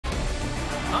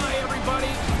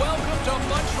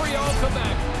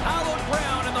Quebec, hallowed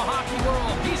ground in the hockey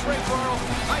world. He's Ray Ferraro.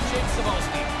 I'm James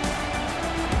Cebulski.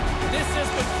 This has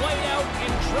been played out in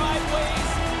driveways,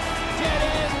 dead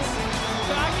ends,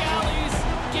 back alleys,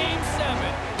 Game 7.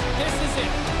 This is it.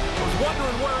 I was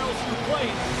wondering where else you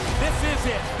played. This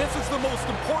is it. This is the most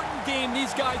important game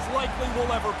these guys likely will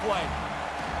ever play.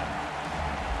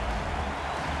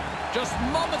 Just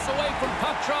moments away from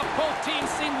puck drop, both teams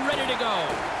seem ready to go.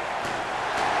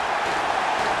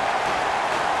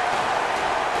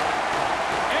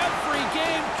 Every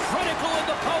game critical in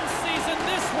the postseason.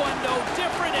 This one no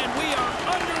different, and we are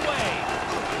underway.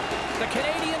 The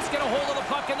Canadiens get a hold of the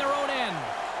puck in their own end.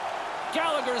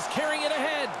 Gallagher's carrying it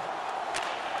ahead.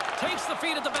 Takes the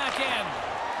feed at the back end.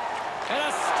 And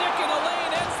a stick in the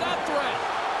lane ends that threat.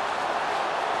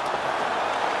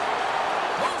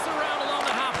 Moves around along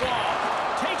the half wall.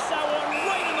 Takes that one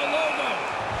right in the logo.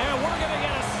 And we're going to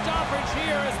get a stoppage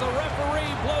here as the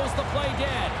referee blows the play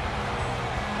dead.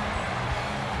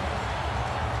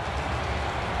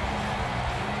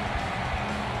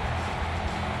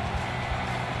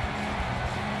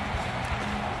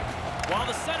 While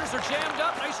the centers are jammed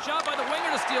up, nice job by the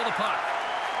winger to steal the puck.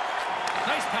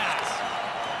 Nice pass.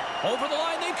 Over the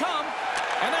line they come.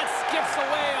 And that skips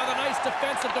away on a nice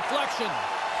defensive deflection.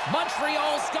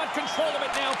 Montreal's got control of it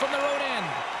now from their own end.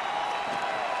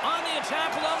 On the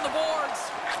attack along the boards.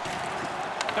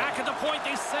 Back at the point,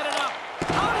 they set it up.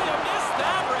 How do you miss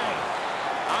that, Ray?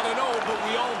 I don't know, but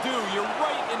we all do. You're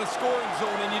right in the scoring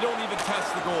zone, and you don't even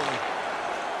test the goalie.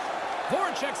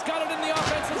 Voracek's got it in the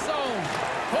offensive zone.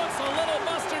 Puts a little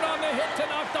mustard on the hit to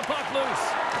knock the puck loose.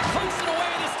 Punts it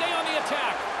away to stay on the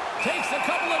attack. Takes a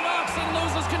couple of knocks and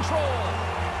loses control.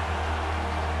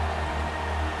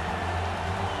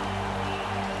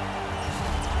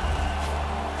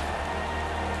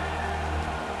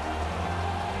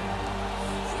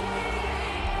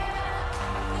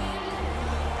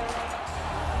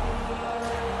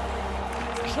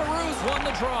 Giroux's won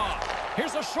the draw.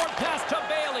 Here's a short pass to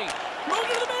Bailey. Move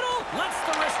to the middle. Lets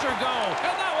the wrister go.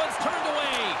 And that one's turned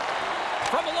away.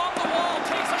 From along the wall,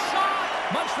 takes a shot.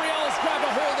 Montreal's grabbed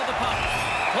a hold of the puck.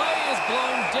 Play is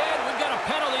blown dead. We've got a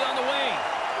penalty on the way.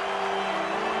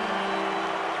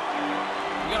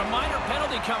 We got a minor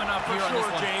penalty coming up here on this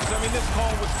one. James. I mean, this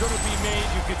call was going to be made.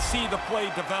 You could see the play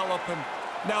develop, and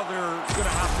now they're going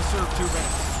to have to serve 2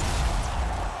 minutes.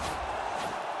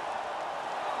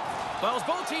 Well, as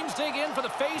both teams dig in for the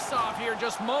face-off here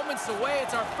just moments away,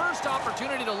 it's our first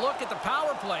opportunity to look at the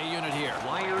power play unit here.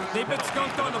 They've been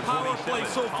skunked on the power play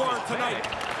so far tonight.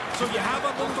 So you have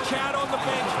a little chat on the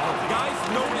bench. Guys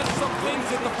notice some things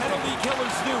that the penalty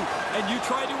killers do, and you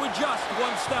try to adjust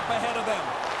one step ahead of them.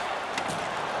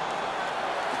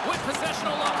 With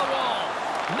possession along the wall.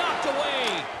 Knocked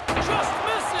away. Just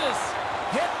misses.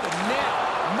 Hit the net.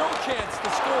 No chance to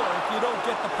score if you don't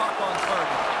get the puck on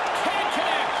target. Can't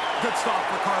connect. Good stop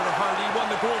for Carter Hart. He won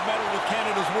the gold medal with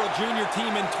Canada's World Junior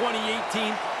team in 2018.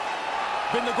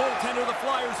 Been the goaltender the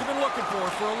Flyers have been looking for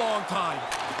a long time.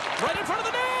 Right in front of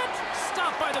the net.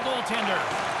 Stopped by the goaltender.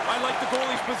 I like the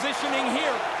goalie's positioning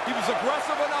here. He was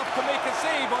aggressive enough to make a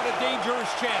save on a dangerous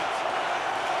chance.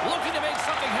 Looking to make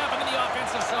something happen in the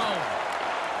offensive zone.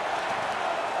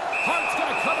 Hart's going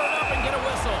to cover it up and get a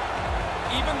whistle.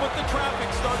 Even with the traffic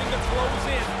starting to close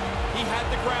in, he had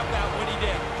to grab that when he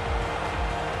did.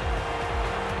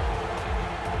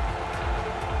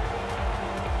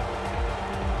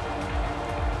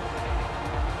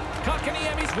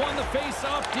 Kotkaniemi's won the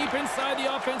face-off deep inside the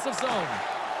offensive zone.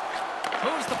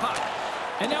 Moves the puck.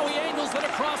 And now he angles it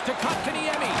across to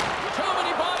Kotkaniemi. Too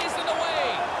many bodies in the way.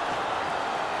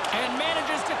 And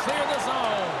manages to clear the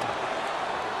zone.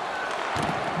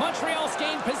 Montreal's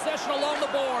gained possession along the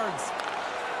boards.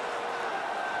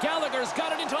 Gallagher's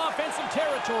got it into offensive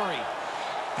territory.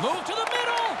 Move to the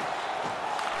middle.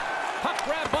 Puck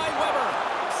grab by Weber.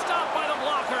 Stopped by the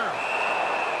blocker.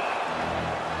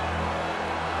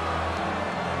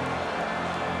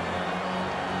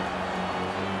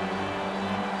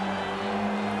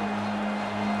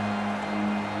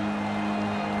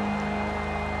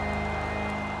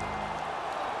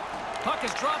 Puck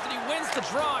is dropped and he wins the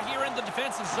draw here in the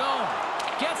defensive zone.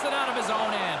 Gets it out of his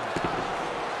own end.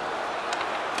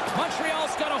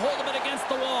 Montreal's got a hold of it against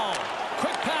the wall.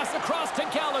 Quick pass across to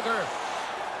Gallagher.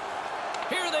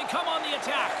 Here they come on the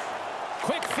attack.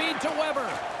 Quick feed to Weber.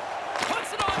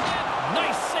 Puts it on net.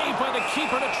 Nice save by the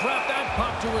keeper to trap that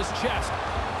puck to his chest.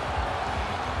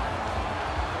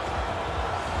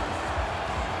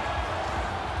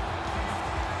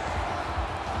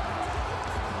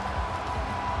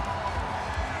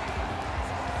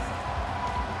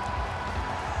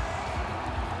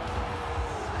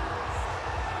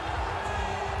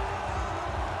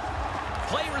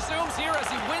 Play resumes here as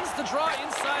he wins the draw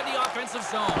inside the offensive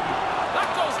zone.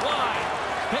 That goes wide.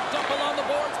 Picked up along the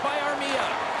boards by Armia.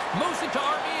 Moves it to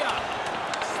Armia.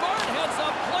 Smart heads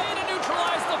up play to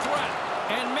neutralize the threat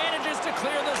and manages to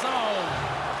clear the zone.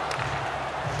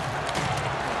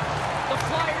 The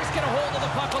Flyers get a hold of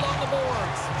the puck along the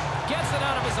boards. Gets it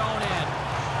out of his own end.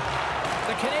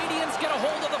 The Canadiens get a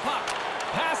hold of the puck.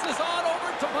 Passes on over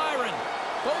to Byron.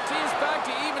 Both teams back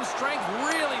to even strength.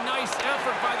 Really nice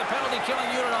effort by the penalty-killing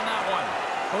unit on that one.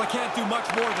 Well, I can't do much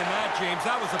more than that, James.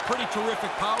 That was a pretty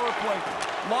terrific power play.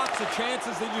 Lots of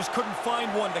chances. They just couldn't find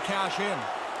one to cash in.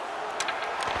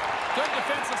 Good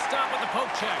defensive stop with the poke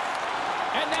check.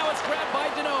 And now it's grabbed by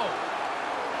Deneau.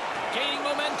 Gaining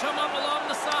momentum up along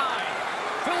the side.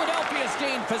 Philadelphia's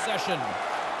gained possession.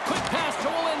 Quick pass to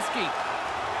Walensky.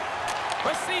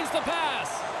 Receives the pass.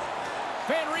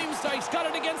 Van Riemsdyk's got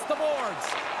it against the boards.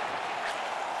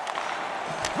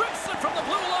 Rips it from the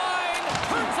blue line.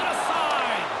 Turns it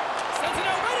aside. Sends it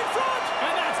out right in front.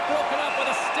 And that's broken up with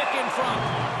a stick in front.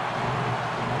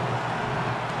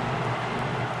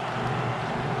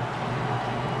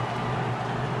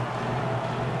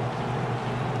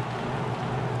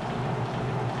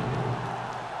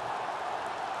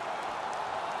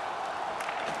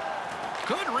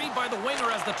 Good read by the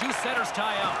winger as the two setters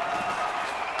tie up.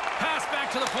 Pass back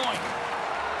to the point.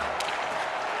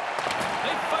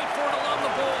 They fight for it along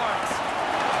the boards.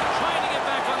 Trying to get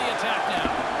back on the attack now.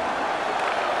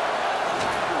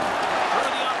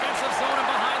 Through the offensive zone and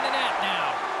behind the net now.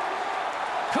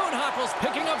 Kuhnhackl's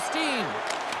picking up steam.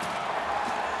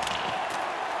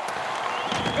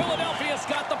 Philadelphia's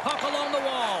got the puck along the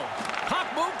wall. Puck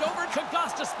moved over to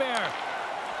Gostisbehere.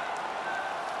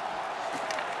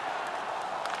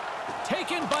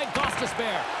 Taken by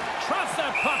Gostisbehere. Traps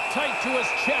that puck tight to his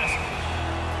chest.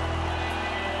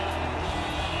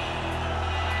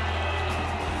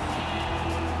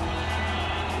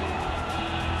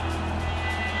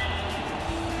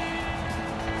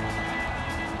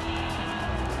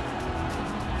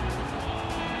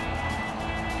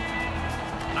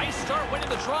 Nice start winning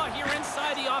the draw here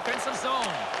inside the offensive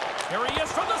zone. Here he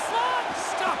is from the slot.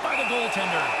 Stopped by the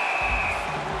goaltender.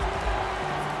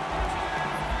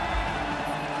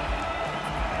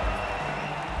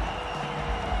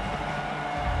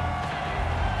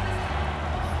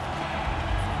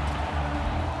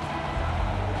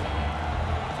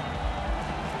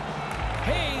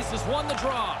 Has won the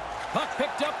draw. Puck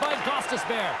picked up by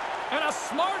Gostisbehere. And a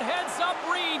smart heads-up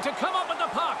read to come up with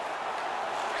the puck.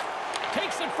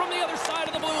 Takes it from the other side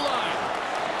of the blue line.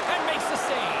 And makes the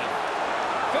save.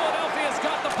 Philadelphia's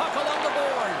got the puck along the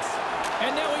boards.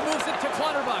 And now he moves it to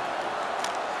Clutterbuck.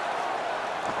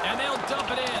 And they'll dump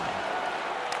it in.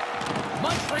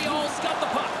 Montreal's got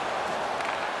the puck.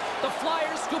 The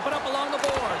Flyers scoop it up along the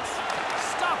boards.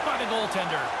 Stopped by the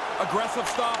goaltender. Aggressive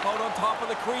stop out on top of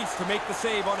the crease to make the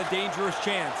save on a dangerous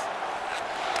chance.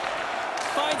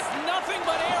 Finds nothing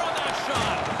but air on that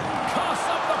shot. Coughs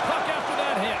up the puck after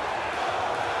that hit.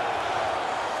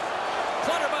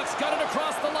 Clutterbuck's got it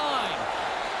across the line.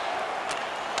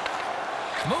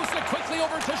 Moves it quickly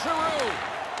over to Giroux.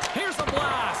 Here's a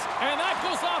blast. And that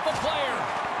goes off a player.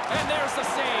 And there's the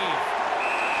save.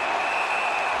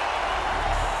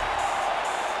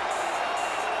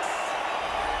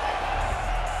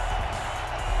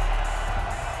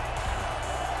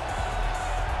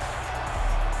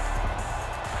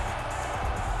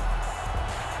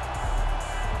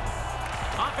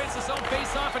 Offenses zone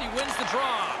face-off, and he wins the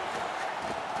draw.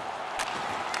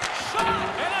 Shot!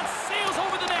 And that sails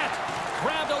over the net.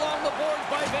 Grabbed along the boards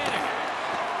by Vanek.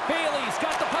 Bailey's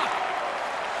got the puck.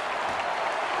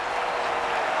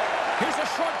 Here's a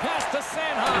short pass to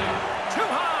Sanheim. Too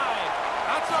high.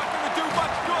 That's not going to do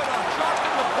much good. A shot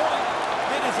from the point.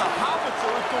 It is a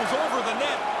howitzer. It goes over the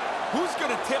net. Who's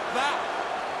going to tip that?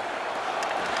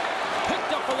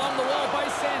 Picked up along the wall by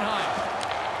Sanheim.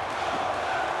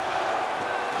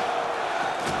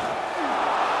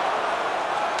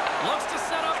 Looks to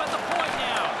set up at the point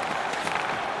now.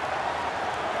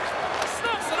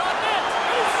 Snaps it on net.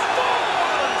 He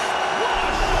scores! What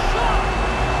a shot!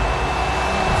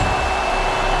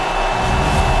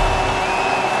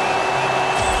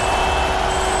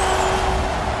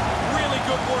 Really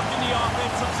good work in the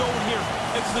offensive zone here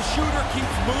as the shooter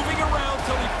keeps moving around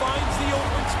till he finds the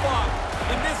open spot.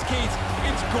 In this case,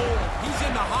 it's goal. He's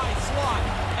in the high slot,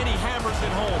 and he hammers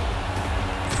it home.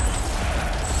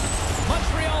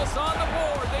 Montreal's on the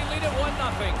board. They lead it 1-0.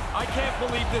 I can't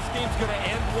believe this game's going to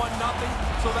end 1-0,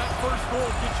 so that first goal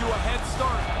gives you a head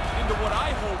start into what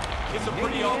I hope is a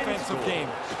pretty offensive game.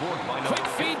 Quick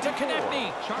feed to Konechny.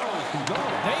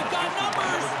 They've got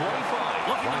numbers.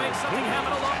 Looking to make make something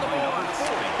happen along the boards.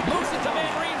 Moves it to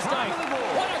Van Riemsdyk.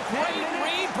 What a great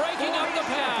read, breaking up the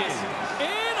pass.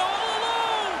 In all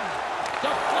alone.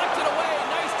 Deflected away.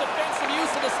 Nice defensive use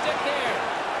of the stick there.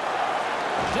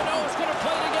 Deneau's going to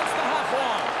play it against the half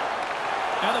wall.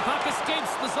 Now the puck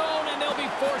escapes the zone, and they'll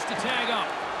be forced to tag up.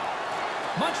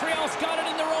 Montreal's got it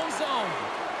in their own zone.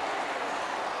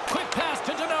 Quick pass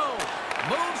to Deneau.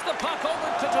 Moves the puck over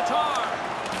to Tatar.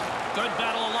 Good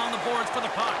battle along the boards for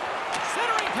the puck.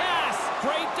 Centering pass.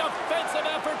 Great defensive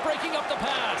effort breaking up the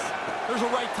pass. There's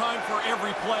a right time for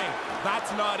every play.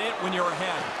 That's not it when you're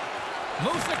ahead.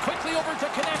 Moves it quickly over to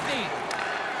Konechny.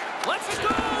 Lets it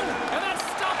go. And that's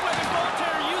stopped by the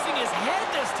goaltender using his head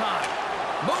this time.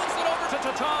 Moves it over to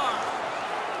Tatar.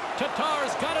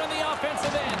 Tatar's got it on the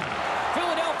offensive end.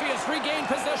 Philadelphia's regained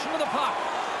possession of the puck.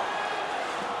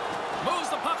 Moves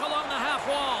the puck along the half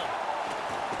wall.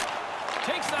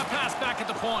 Takes that pass back at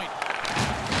the point.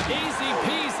 Easy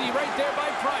peasy right there by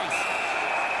Price.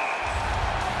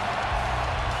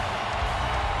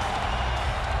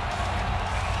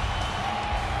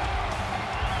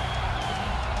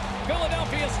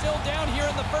 Philadelphia still down here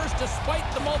in the first despite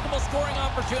the multiple scoring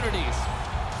opportunities.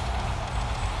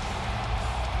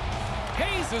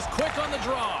 Hayes is quick on the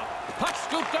draw. Puck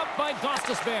scooped up by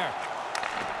Gostisbehere.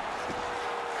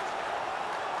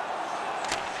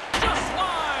 Just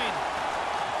wide.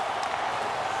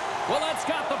 Well, that's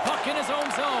got the puck in his own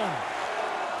zone.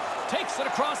 Takes it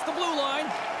across the blue line.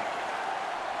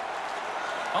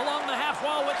 Along the half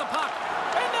wall with the puck.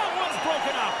 And that one's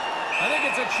broken up. I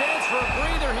think it's a chance for a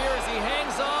breather here as he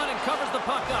hangs on and covers the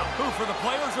puck up. Who, for the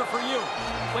players or for you?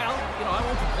 Well, I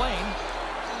won't complain.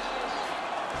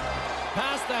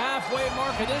 Past the halfway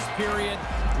mark of this period,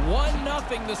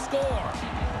 1-0 the score.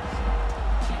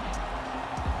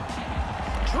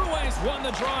 Drouin's won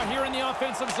the draw here in the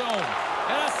offensive zone.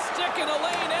 And a stick in the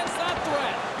lane ends that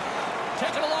threat.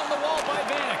 Taken along the wall by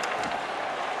Vanek.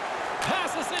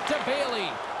 Passes it to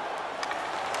Bailey.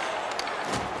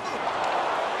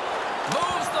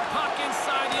 Moves the puck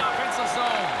inside the offensive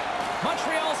zone.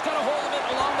 Montreal's got a hold of it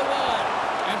along the wall.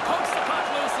 And pokes the puck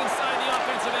loose inside the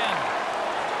offensive end.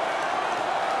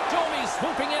 Domi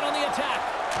swooping in on the attack.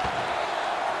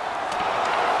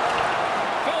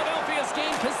 Philadelphia's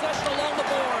gained possession along the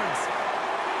boards.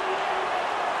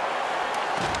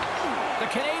 The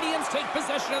Canadiens take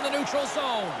possession of the neutral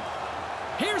zone.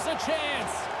 Here's a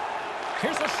chance.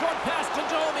 Here's a short pass to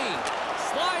Domi.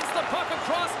 Slides the puck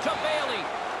across to Bailey.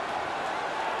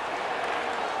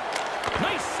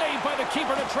 Nice save by the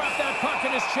keeper to trap that puck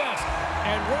in his chest.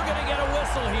 And we're going to get a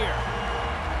whistle here.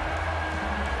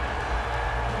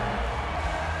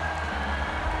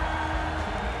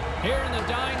 Here in the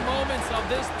dying moments of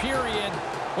this period,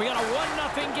 we got a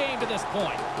 1-0 game to this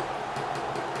point.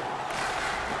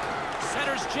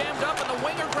 Center's jammed up and the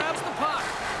winger grabs the puck.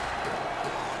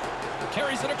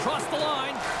 Carries it across the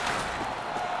line.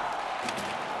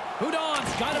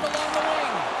 Hudon's got it along the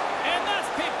wing. And that's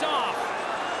picked off.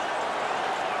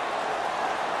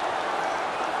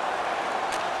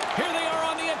 Here they are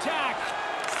on the attack.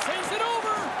 Sends it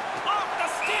over. Off the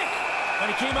stick.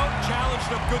 And he came out and challenged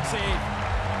him. Good save.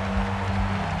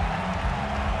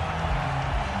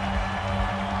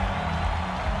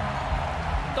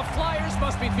 The Flyers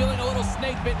must be feeling a little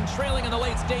snake-bitten, trailing in the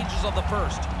late stages of the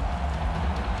first.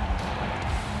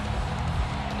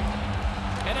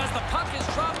 And as the puck is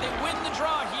dropped, they win the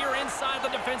draw here inside the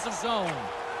defensive zone.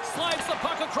 Slides the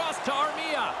puck across to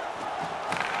Armia.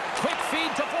 Quick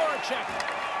feed to Voracek.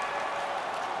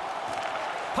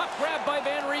 Puck grabbed by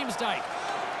Van Riemsdyk.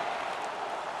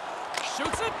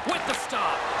 Shoots it with the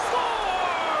stop.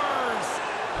 Scores!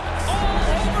 All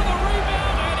over the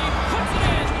rebound, and he puts it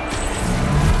in.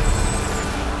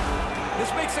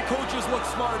 This makes the coaches look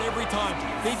smart every time.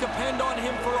 They depend on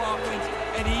him for offense,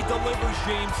 and he delivers,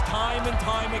 James, time and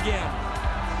time again.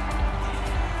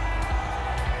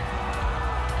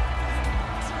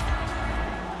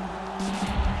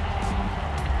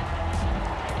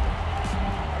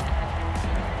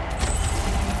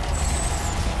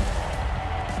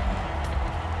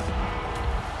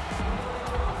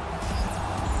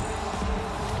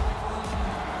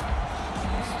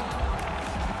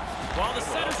 While the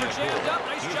centers are jammed up,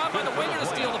 nice job by the winger to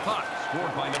steal the puck.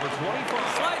 Scored by number 25.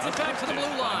 Slides it back to the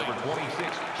blue line. Number 26.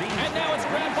 And now it's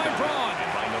grabbed by Braun.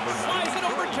 Slides it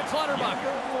over to Clutterbuck.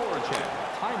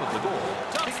 Time of the goal.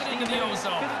 Dumps it into the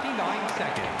ozone. 59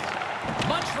 seconds.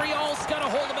 Montreal's got a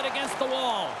hold of it against the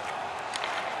wall.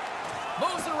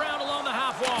 Moves it around along the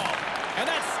half wall. And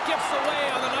that skips away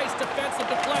on the nice defensive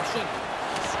deflection.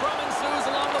 Scrum ensues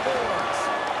along the boards.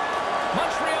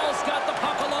 Montreal's got the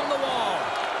puck along the wall.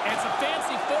 And some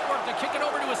fancy footwork to kick it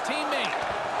over to his teammate.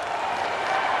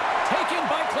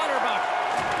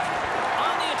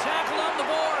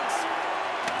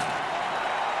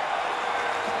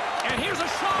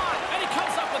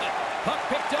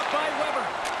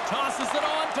 Tosses it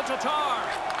on to Tatar.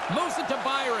 Moves it to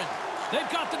Byron.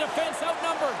 They've got the defense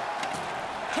outnumbered.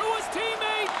 To his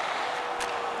teammate.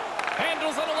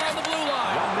 Handles it along the blue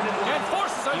line. And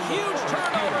forces a huge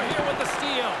turnover here with the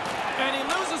steal. And he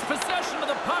loses possession of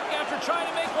the puck after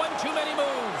trying to make one too many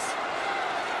moves.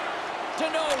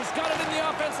 Deneau's got it in the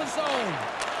offensive zone.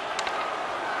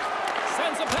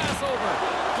 Sends a pass over.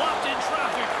 Blocked in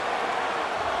traffic.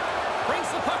 Brings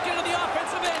the puck into the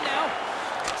offensive end now.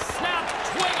 Snap,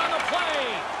 twing on the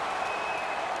play.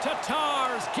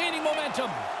 Tatar's gaining momentum.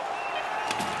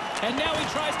 And now he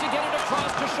tries to get it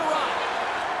across to Sherratt.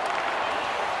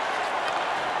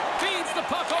 Feeds the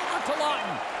puck over to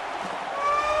Lawton.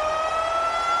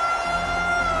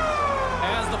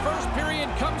 As the first period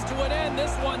comes to an end,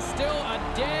 this one's still a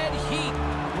dead heat.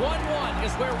 1-1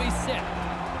 is where we sit.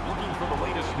 Looking for the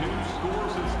latest news,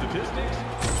 scores, and statistics?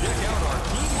 Check out our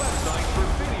team website for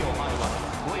video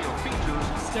highlights, player features.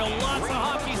 Still lots of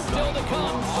hockey still to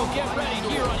come, so get ready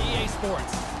here on EA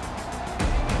Sports.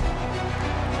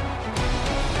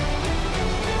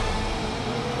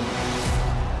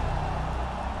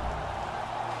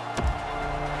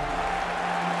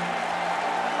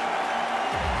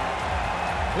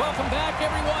 Welcome back,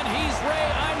 everyone. He's Ray.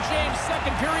 I'm James.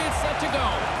 Second period set to go.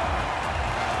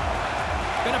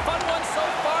 Been a fun one so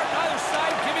far. Neither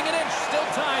side giving an inch. Still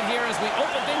tied here as we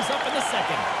open things up in the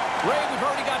second. Ray, we've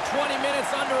already got 20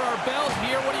 minutes under our belt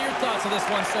here. What are your thoughts of this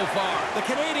one so far? The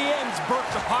Canadiens burnt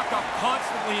the puck up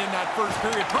constantly in that first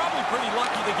period. Probably pretty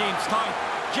lucky the game's tied.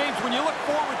 James, when you look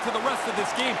forward to the rest of this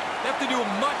game, they have to do a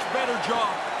much better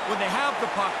job when they have the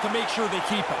puck to make sure they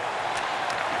keep it.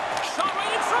 Shot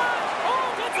right in front. Oh,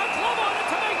 gets a glove on it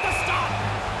to make the stop.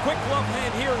 Quick glove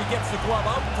hand here. He gets the glove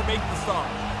out to make the stop.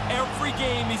 Every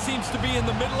game he seems to be in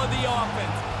the middle of the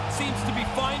offense. Seems to be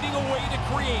finding a way to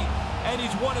create. And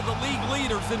he's one of the league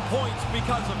leaders in points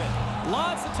because of it.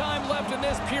 Lots of time left in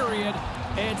this period.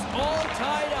 It's all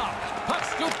tied up. Puck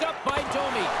scooped up by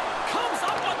Domi. Comes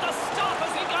up with the stop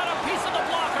as he got a piece of the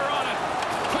blocker on it.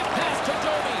 Quick pass to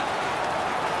Domi.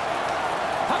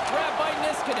 Puck grabbed by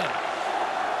Niskanen.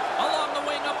 Along the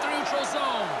wing up the neutral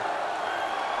zone.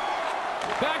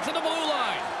 Back to the blue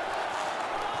line.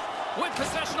 With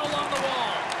possession along the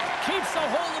wall. Keeps a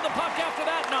hold of the puck after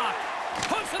that knock.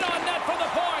 Puts it on net for the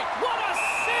point. What a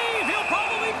save! He'll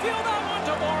probably feel that one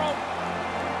tomorrow.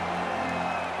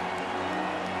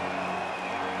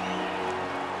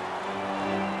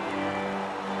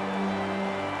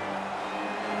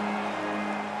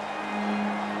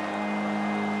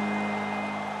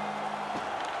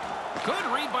 Good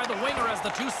read by the winger as the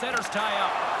two centers tie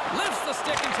up. Lifts the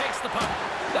stick and takes the puck.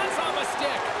 That's on the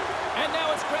stick. And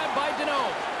now it's grabbed by Deneau.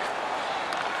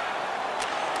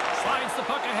 Slides the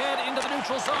puck ahead into the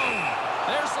neutral zone.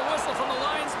 There's the whistle from the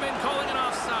linesman calling an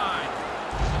offside.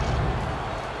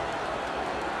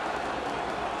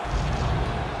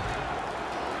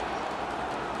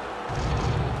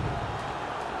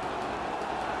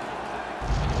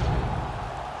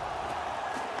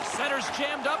 Center's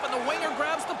jammed up and the winger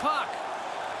grabs the puck.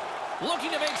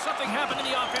 Looking to make something happen in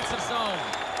the offensive zone.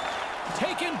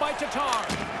 Taken by Tatar.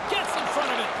 Gets in front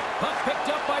of it. Puck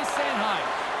picked up by Sanheim.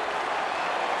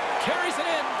 Carries it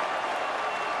in.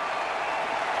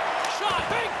 Shot.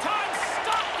 Big time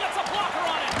stop. Gets a blocker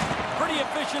on it. Pretty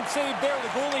efficient save there.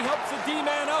 The goalie helps the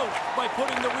D-man out by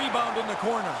putting the rebound in the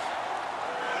corner.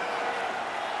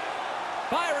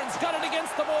 Byron's got it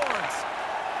against the boards.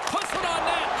 Puts it on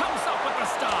net. Comes up with the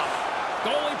stop.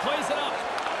 Goalie plays it up.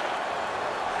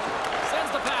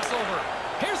 Sends the pass over.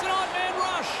 Here's an on-man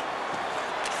rush.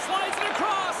 Slides it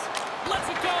across. Lets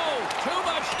it go. Too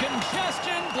much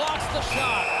congestion. Blocks the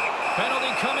shot.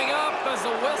 Penalty coming up as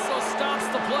the whistle stops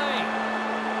the play.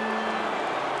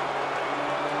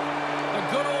 The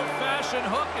good old-fashioned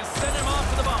hook is sending him off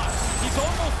to the box. He's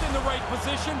almost in the right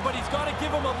position, but he's got to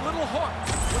give him a little hook.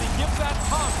 When he gives that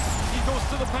tug, he goes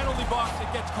to the penalty box. It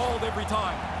gets called every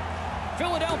time.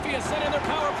 Philadelphia sending their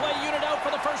power play unit out for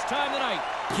the first time tonight.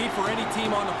 Key for any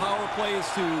team on the power play is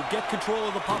to get control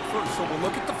of the puck first. So we'll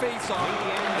look at the face-off,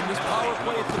 and this power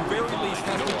play at the very least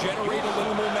has to generate a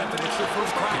little momentum. It's their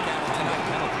first crack at it tonight.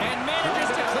 And manages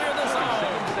to clear the zone.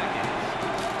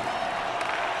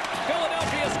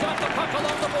 Philadelphia's got the puck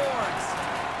along the boards.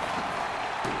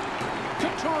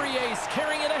 Couturier's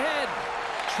carrying it ahead.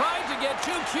 Tried to get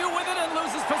too cute with it and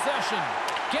loses possession.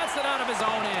 Gets it out of his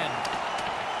own end.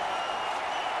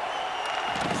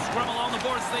 Scrum along the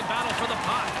boards as they battle for the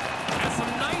puck. Has some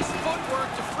nice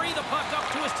footwork to free the puck up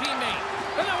to his teammate.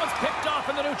 And that one's picked off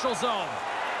in the neutral zone.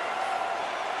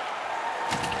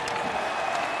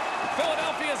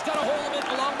 Philadelphia's got a hold of it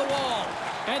along the wall.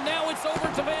 And now it's over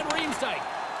to Van Riemsdyk.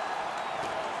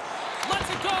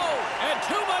 Lets it go.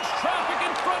 Too much traffic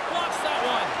in front, blocks that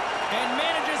one. And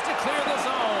manages to clear the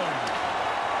zone.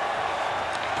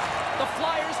 The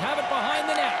Flyers have it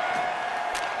behind the net.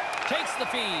 Takes the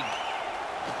feed.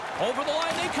 Over the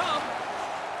line they come.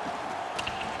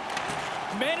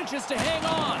 Manages to hang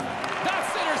on.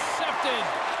 That's intercepted.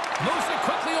 Moves it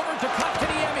quickly over to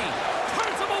Kotkaniemi.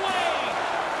 Turns him away.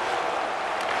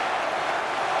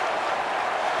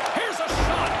 Here's a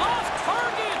shot off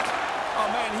target. Oh,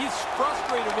 man, he's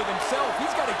frustrated with himself.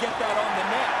 He's got to get that on the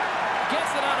net.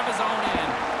 Gets it out of his own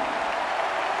end.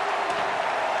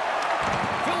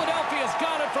 Philadelphia's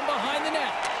got it from behind the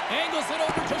net. Angles it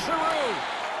over to Giroux.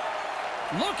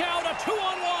 Look out, a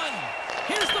 2-on-1.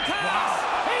 Here's the pass.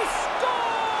 Wow. He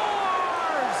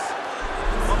scores!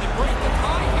 Well, they break the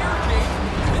tie here, Jake.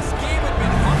 This game had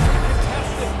been hotly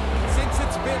contested since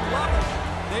it's been level.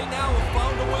 They now have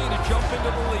found a way to jump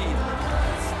into the lead.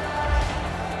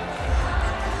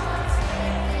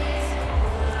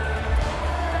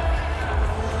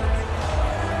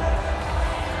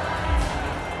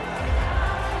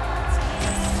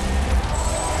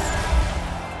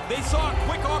 They saw a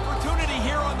quick opportunity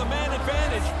here on the man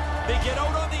advantage. They get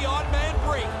out on the odd man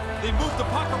break. They move the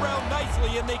puck around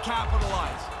nicely and they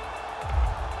capitalize.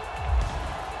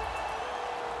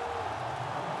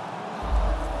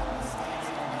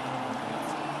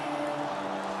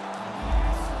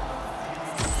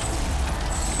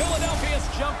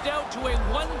 Philadelphia's jumped out to a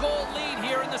 1-goal lead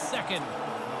here in the second.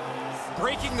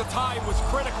 Breaking the tie was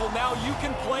critical. Now you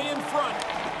can play in front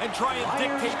and try and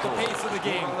dictate the pace of the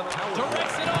game.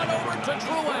 Directs it on over to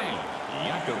Drouin.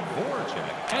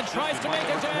 And tries to make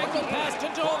a diagonal pass to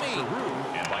Domi.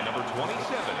 And by number 27,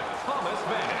 Thomas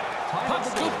Vanek. Puck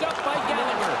scooped up by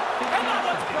Gallagher. And that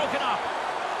one's broken up.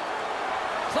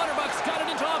 Clutterbuck's got it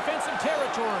into offensive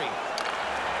territory.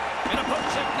 And a poke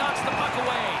check knocks the puck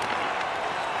away.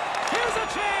 Here's a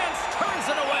chance. Turns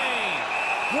it away.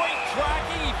 Great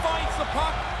tracking. He finds the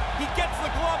puck. He gets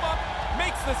the glove up.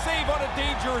 Makes the save on a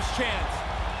dangerous chance.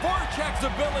 Voracek's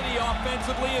ability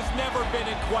offensively has never been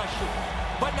in question.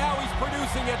 But now he's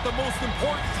producing at the most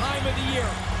important time of the year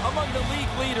among the league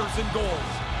leaders in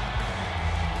goals.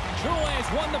 Drouin's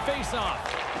won the faceoff.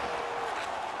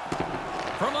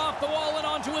 From off the wall and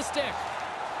onto a stick.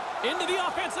 Into the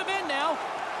offensive end now.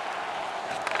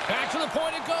 Back to the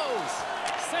point it goes.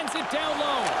 Sends it down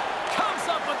low. Comes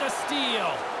up with the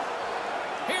steal.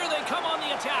 Here they come on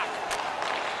the attack.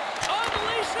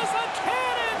 Unleashes a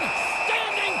cannon!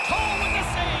 Standing tall with the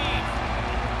save!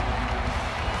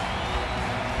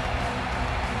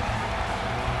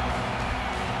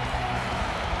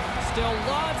 Still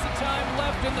lots of time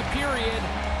left in the period.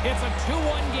 It's a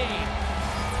 2-1 game.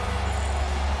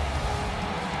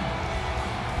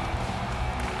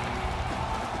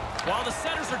 While the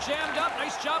centers are jammed up,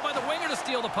 nice job by the winger to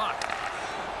steal the puck.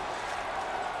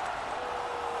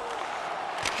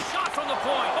 Shot from the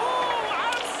point.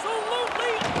 Oh,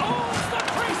 absolutely owns the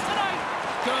crease tonight.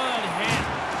 Good hit.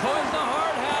 Put the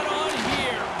hard hat on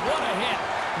here. What a hit.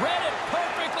 Read it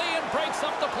perfectly and breaks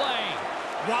up the play.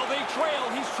 While they trail,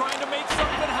 he's trying to make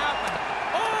something happen.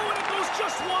 Oh, and it goes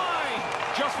just wide.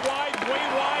 Just wide, way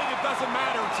wide, it doesn't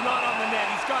matter. It's not on the net.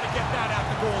 He's got to get that at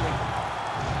the goalie.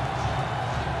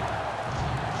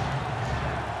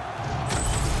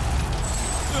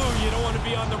 Ooh, you don't want to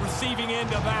be on the receiving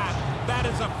end of that. That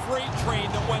is a freight train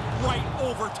that went right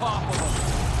over top of him.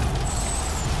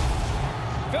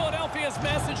 Philadelphia's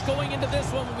message going into this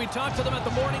one when we talked to them at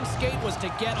the morning skate was to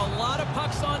get a lot of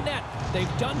pucks on net. They've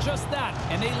done just that,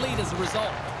 and they lead as a result.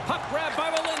 Puck grab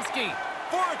by Walensky.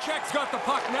 Voracek's got the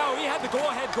puck now. He had the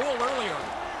go-ahead goal earlier.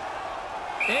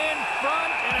 In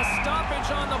front, and a stoppage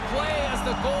on the play as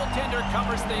the goaltender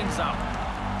covers things up.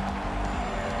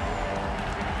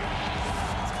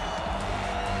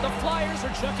 The Flyers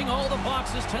are checking all the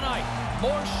boxes tonight.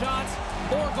 More shots,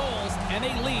 more goals, and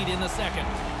they lead in the second.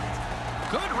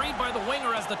 Good read by the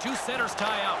winger as the two centers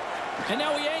tie up. And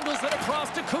now he angles it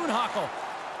across to Kuhnhackl.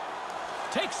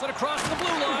 Takes it across the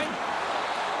blue line.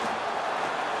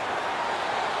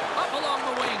 Up along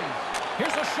the wing.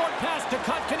 Here's a short pass to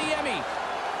Kotkaniemi.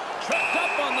 Tripped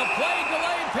up on the play.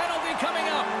 Delayed penalty coming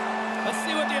up. Let's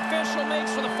see what the official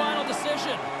makes for the final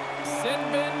decision. Sin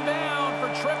bin down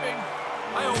for tripping.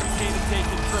 I always hated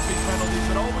taking tripping penalties.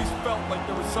 It always felt like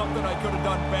there was something I could have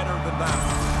done better than that.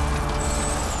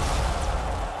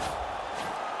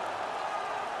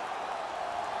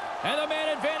 And the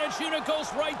man advantage unit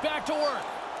goes right back to work.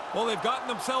 Well, they've gotten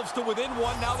themselves to within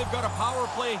one. Now they've got a power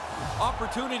play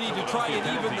opportunity to try and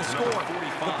even the score.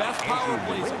 The best power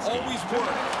plays always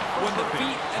work when the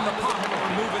feet and the puck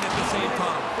are moving at the same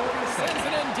time. Sends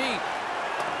it in deep.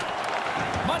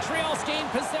 Montreal's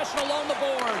gained possession along the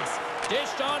boards.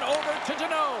 Dished on over to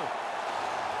Deneau.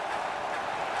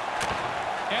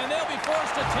 And they'll be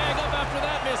forced to tag up after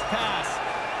that missed pass.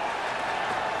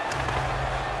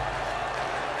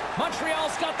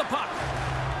 Montreal's got the puck.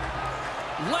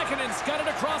 Lekkonen's got it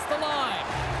across the line.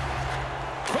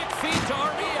 Quick feed to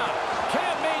Armia.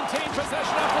 Can't maintain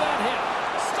possession after that hit.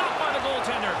 Stopped by the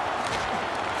goaltender.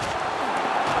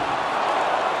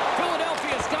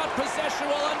 Philadelphia's got possession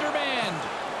while undermanned.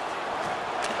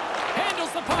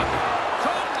 Handles the puck.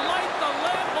 Couldn't light the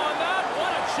lamp on that.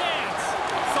 What a chance.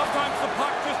 Sometimes the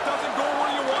puck just doesn't go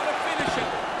where you want to finish it.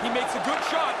 He makes a good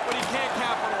shot, but he can't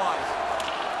capitalize.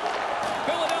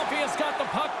 Philadelphia's got the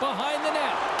puck behind the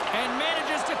net and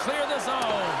manages to clear the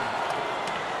zone.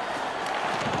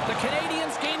 The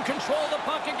Canadiens gain control of the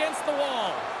puck against the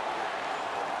wall.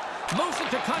 Moves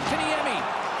it to Kotkaniemi.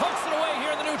 Hooks it away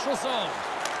here in the neutral zone.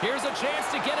 Here's a chance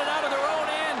to get it out of their own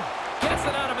end. Gets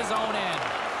it out of his own end.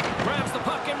 Grabs the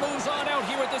puck and moves on out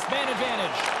here with this man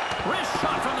advantage. Wrist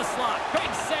shot from the slot.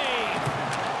 Big save.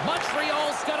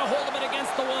 Montreal's got a hold of it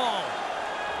against the wall.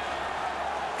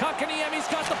 Kotkaniemi's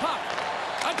got the puck.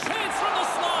 A chance from the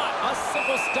slot. A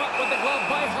simple stop with the glove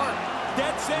by Hart.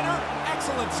 Dead center.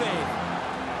 Excellent save.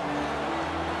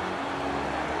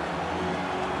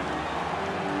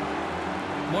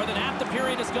 More than half the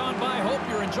period has gone by. Hope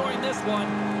you're enjoying this one.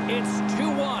 It's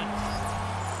 2-1.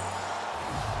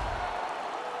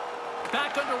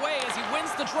 Back underway as he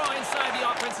wins the draw inside the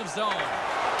offensive zone.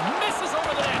 Misses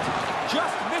over the net.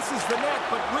 Just misses the net,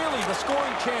 but really the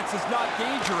scoring chance is not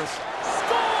dangerous.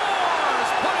 Scores!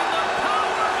 Putting the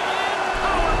power in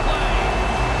power play.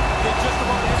 Did just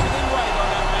about everything right on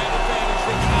that man advantage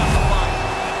they capitalized.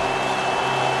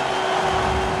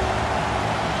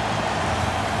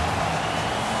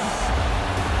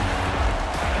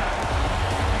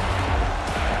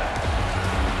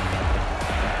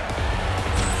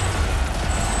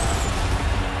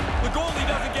 The goalie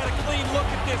doesn't get a clean look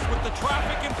at this with the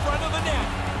traffic in front of the net.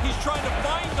 He's trying to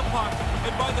find the puck,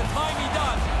 and by the time he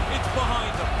does, it's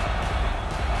behind him.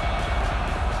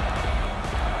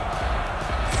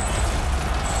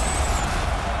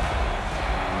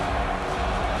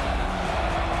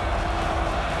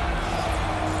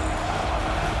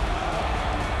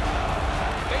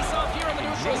 Face off here in the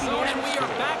neutral zone, and we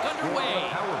are back underway.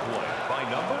 Power play by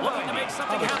number Looking to make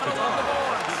something happen along the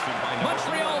boards.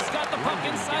 Montreal's got the puck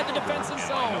inside the defensive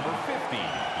zone. number 50,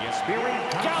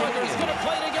 Gallagher's going to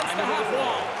play it against the half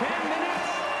wall. 10 minutes,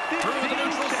 Through the 15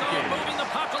 neutral zone, seconds. moving the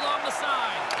puck along the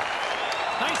side.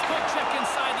 Nice poke check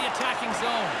inside the attacking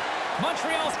zone.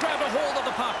 Montreal's grabbed a hold of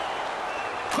the puck.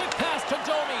 Quick pass to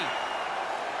Domi.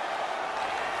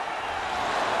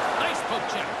 Nice poke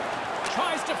check.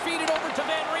 Tries to feed it over to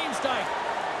Van Riemsdyk.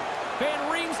 Van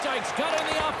Riemsdyk's got it in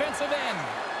the offensive end.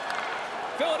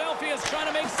 Philadelphia's trying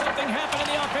to make something happen in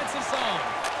the offensive zone.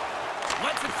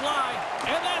 Lets it fly,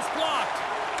 and that's blocked.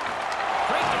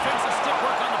 Great defensive stick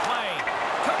work on the play.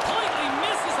 Completely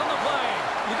misses on the play.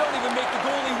 You don't even make the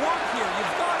goalie work here.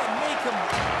 You've got to make him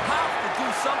have to do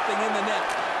something in the net.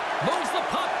 Moves the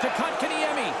puck to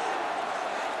Kotkaniemi.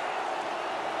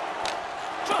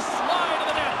 Just slide to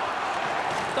the net.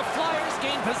 The Flyers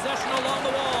gain possession along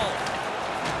the wall.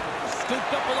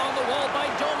 Scooped up along the wall by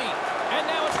Domi. And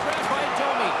now it's grabbed by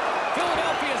Domi.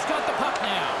 Philadelphia's got the puck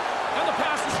now. And the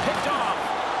pass is picked off.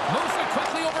 Moves it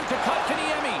quickly over to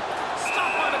Kotkaniemi.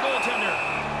 Stopped by the goaltender.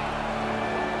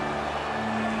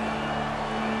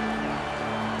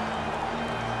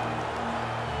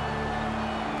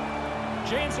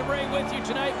 James and Ray with you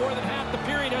tonight. More than half the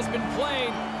period has been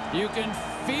played. You can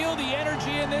feel the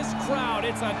energy in this crowd.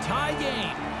 It's a tie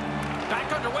game.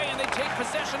 Back underway, and they take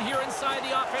possession here inside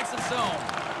the offensive zone.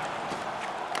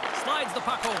 Slides the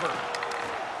puck over.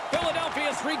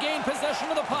 Philadelphia's regained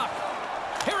possession of the puck.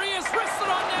 Here he is, wristed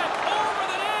on net, over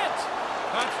the net.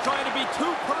 That's trying to be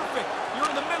too perfect. You're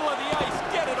in the middle of the ice.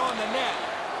 Get it on the net.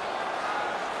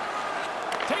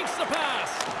 Takes the pass.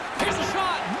 Here's a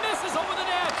shot, misses over the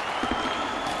net.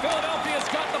 Philadelphia's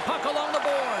got the puck along the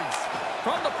boards.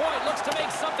 From the point, looks to make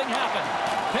something happen.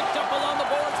 Picked up along the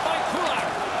boards by Kulak.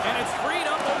 And it's freed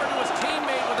up over to his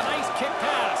teammate with a nice kick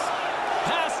pass.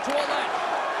 Pass to Ouellette.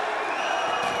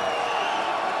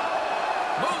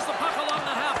 Moves the puck along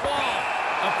the half wall.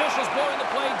 Officials blowing the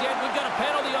play dead. We've got a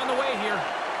penalty on the way here.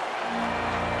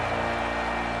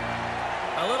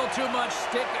 A little too much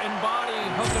stick and body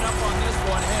hooking up on this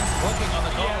one, hence hooking on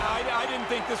the goal. Yeah, I didn't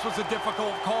think this was a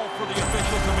difficult call for the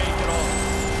official to make at all.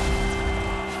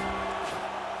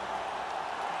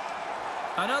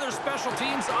 Another special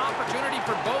teams opportunity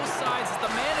for both sides as the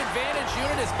man advantage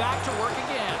unit is back to work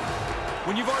again.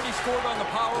 When you've already scored on the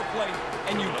power play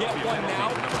and you get one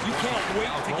now, you can't wait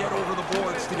to get over the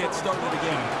boards to get started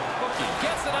again.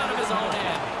 Gets it out of his own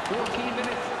end. 14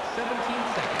 minutes, 17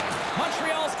 seconds.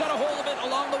 Montreal's got a hold of it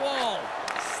along the wall.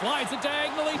 Slides it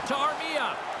diagonally to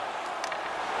Armia.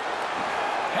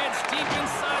 Heads deep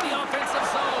inside the offensive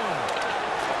zone.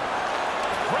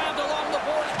 Grabbed along the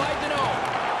boards by Deneau.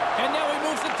 And now he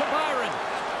moves it to Byron.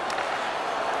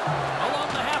 Along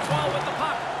the half wall with the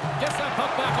puck. Gets that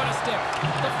puck back on a stick.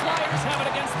 The Flyers have it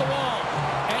against the wall.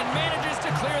 And manages to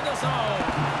clear the zone.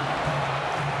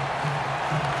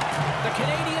 The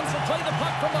Canadiens will play the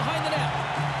puck from behind the net.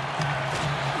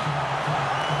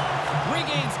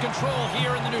 Regains control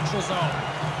here in the neutral zone.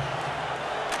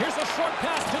 Here's a short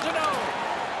pass to Deneau.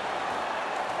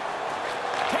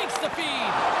 Takes the feed,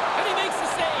 and he makes the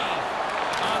save.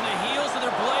 On the heels of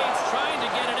their blades, trying to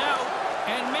get it out,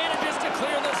 and manages to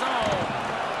clear the zone.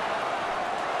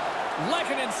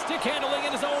 Lehkonen stick handling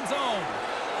in his own zone.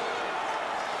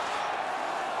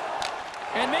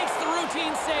 And makes the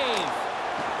routine save.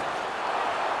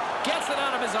 Gets it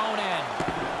out of his own end.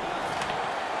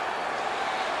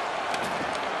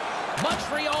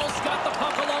 Montreal's got the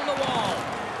puck along the wall.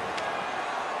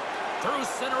 Through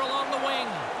center along the wing.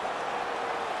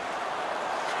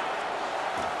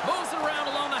 Moves it around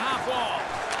along the half wall.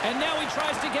 And now he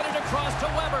tries to get it across to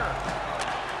Weber.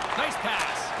 Nice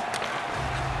pass.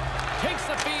 Takes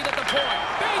the feed at the point.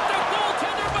 Beat the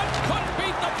goaltender, but couldn't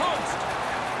beat the post.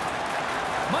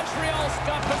 Montreal's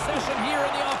got possession here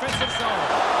in the offensive zone.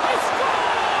 They score!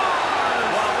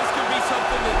 Wow, this could be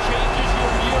something that changes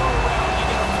your year around. You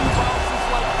get a few bounces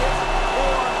like this,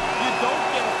 or you don't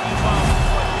get a few bounces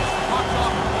like this. Puck's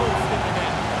off the post in the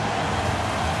net.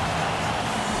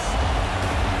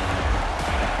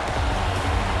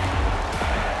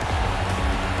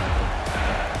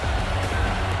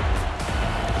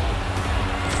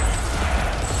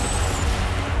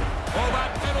 Well,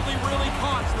 that penalty really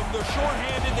cost them. They're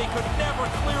shorthanded. They could never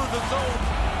clear the zone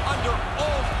under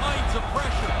all kinds of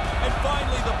pressure. And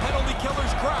finally, the penalty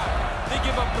killers crack. They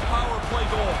give up the power play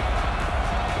goal.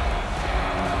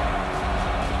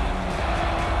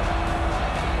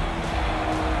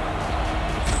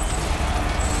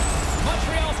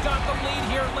 Montreal's got the lead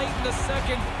here late in the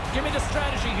second. Give me the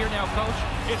strategy here now, Coach.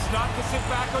 It's not to sit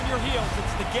back on your heels.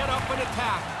 It's to get up and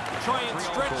attack. Try and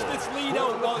stretch this lead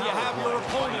out while you have your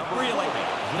opponent reeling.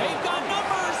 They've got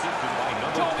numbers.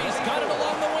 Toby's got it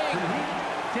along the wing.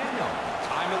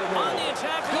 On the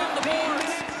attack along the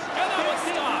boards. And that was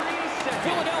stopped.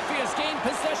 Philadelphia's gained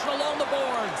possession along the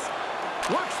boards.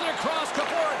 Works it across to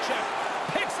Voracek.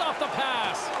 Picks off the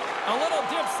pass. A little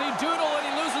dipsy doodle and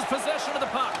he loses possession of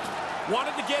the puck.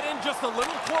 Wanted to get in just a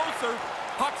little closer.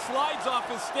 Puck slides off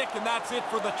his stick, and that's it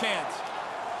for the chance.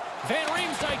 Van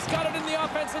Riemsdyk's got it in the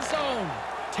offensive zone.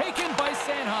 Taken by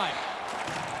Sanheim.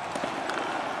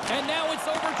 And now it's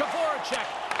over to Voracek.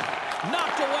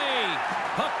 Knocked away.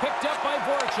 Puck picked up by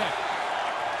Voracek.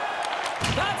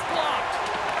 That's blocked.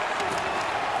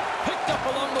 Picked up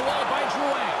along the wall by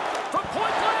Drouin. From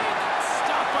point blank.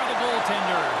 Stopped by the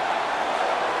goaltender.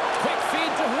 Quick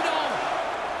feed to Hudon.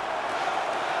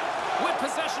 With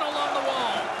possession along the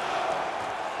wall.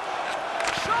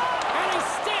 Shot! And he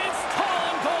stands tall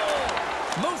in goal.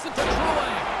 Moves it to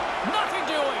Drouin. Nothing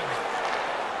doing.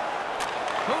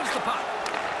 Moves the puck.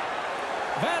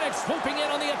 Vanek swooping in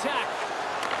on the attack.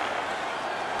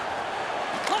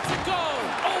 Lets it go.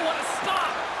 Oh, what a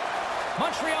stop.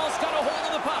 Montreal's got a hold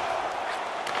of the puck.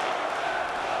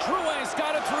 Drouin's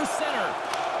got it through center.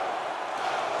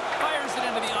 Fires it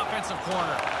into the offensive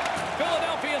corner.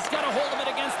 Philadelphia's got a hold of it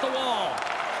against the wall.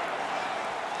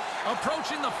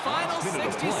 Approaching the final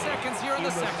 60 seconds here in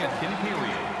the second.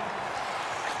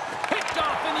 Picked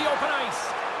off in the open ice.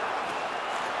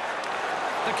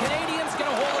 The Canadiens get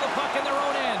a hold of the puck in their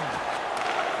own end.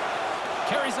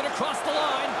 Carries it across the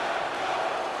line.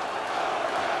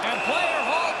 And player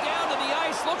hauled down to the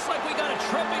ice. Looks like we got a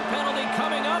tripping penalty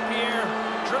coming up here.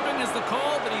 Tripping is the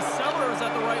call, but he's Seller. Is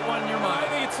that the right one in your mind? I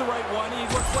think it's the right one. He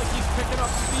looks like he's picking up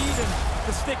speed, and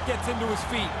the stick gets into his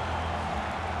feet.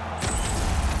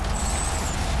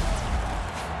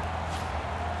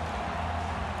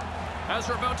 As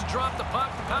we're about to drop the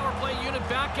puck, the power play unit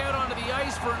back out onto the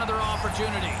ice for another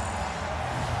opportunity.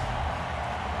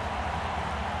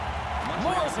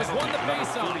 Morris has won the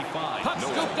faceoff. Puck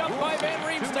scooped up by Van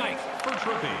Riemsdyk.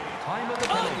 Unloads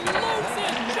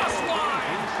it just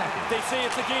wide. They say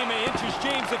it's a game of inches,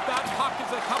 James. If that puck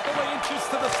is a couple of inches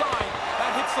to the side,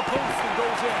 that hits the post and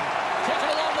goes in. Taken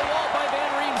along the wall by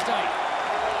Van Riemsdyk.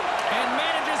 And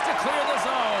manages to clear the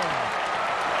zone.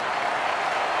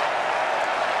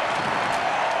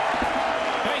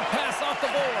 Bank pass off the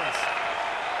boards.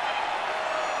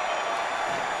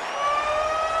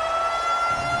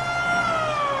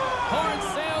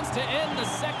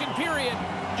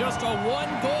 Just a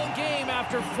one-goal game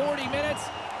after 40 minutes.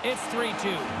 It's 3-2. Are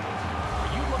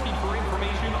you looking for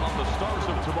information on the stars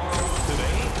of tomorrow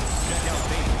today? Check out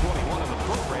page 21 of the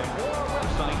program or our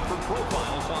website for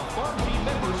profiles on farm team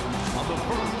members on the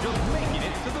verge of making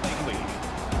it to the big league.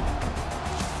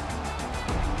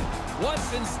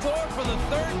 What's in store for the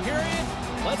third period?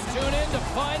 Let's tune in to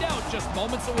find out just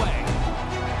moments away.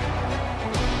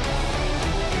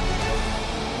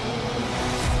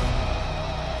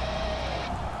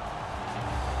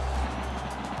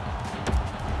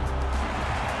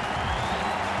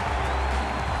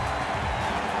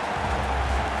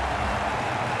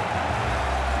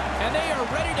 And they are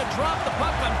ready to drop the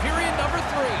puck on period number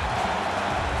 3.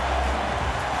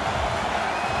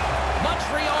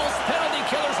 Montreal's penalty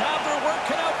killers have their work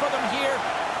cut out for them here.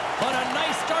 But a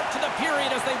nice start to the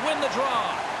period as they win the draw.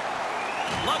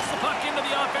 Lugs the puck into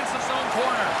the offensive zone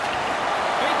corner.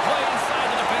 Big play inside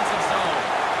the defensive zone.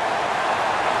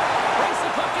 Brings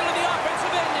the puck into the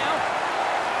offensive end now.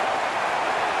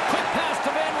 Quick pass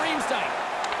to Van Riemsdyk.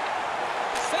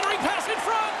 Centering pass in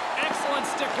front. Excellent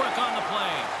stick work on the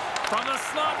play. From the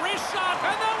slot, wrist shot,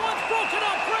 and that one's broken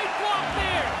up. Great block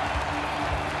there.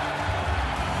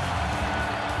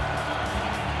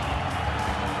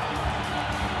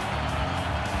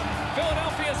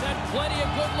 Philadelphia's had plenty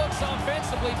of good looks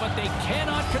offensively, but they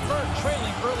cannot convert,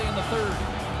 trailing early in the third.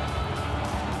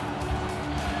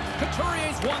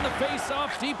 Couturier's won the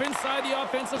face-off deep inside the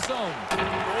offensive zone.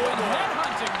 Good head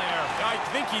hunting there. I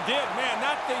think he did. Man,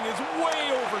 that thing is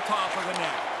way over top of the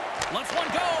net. Let's one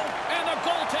go, and the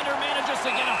goaltender manages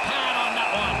to get a pad on that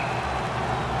one.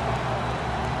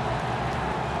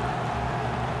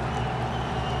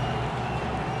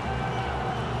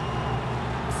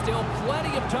 Still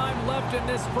plenty of time left in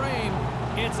this frame.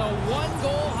 It's a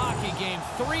one-goal hockey game.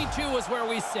 3-2 is where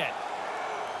we sit.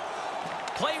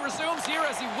 Play resumes here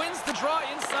as he wins the draw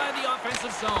inside the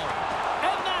offensive zone.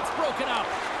 And that's broken up.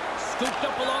 Scooped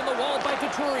up along the wall by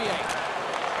Couturier.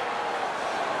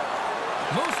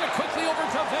 Moves it quickly over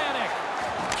to Vanek.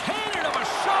 Cannon of a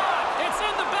shot. It's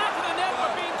in the back of the net,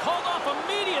 but being called off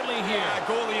immediately here. Yeah,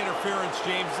 goalie interference,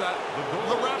 James. The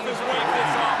ref has waved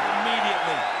this off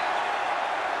immediately.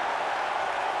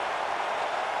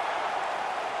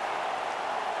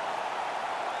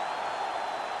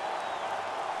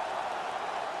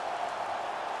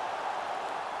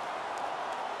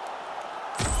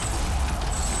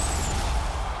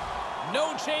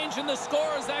 No change in the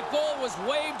score as that goal was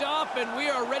waved off, and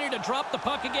we are ready to drop the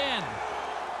puck again.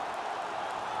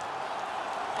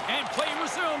 And play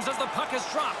resumes as the puck is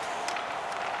dropped.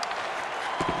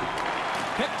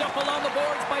 Picked up along the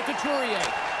boards by Couturier.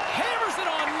 Hammers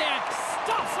it on net.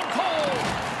 Stops him cold.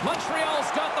 Montreal's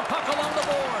got the puck along the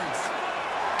boards.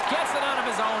 Gets it out of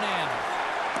his own end.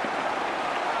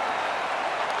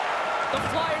 The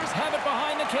Flyers have it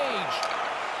behind the cage.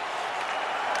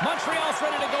 Montreal's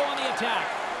ready to go on the attack.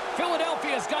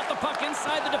 Philadelphia's got the puck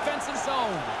inside the defensive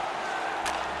zone.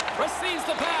 Receives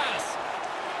the pass.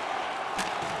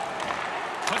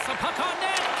 Puts the puck on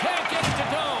net. Can't get it to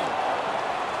go.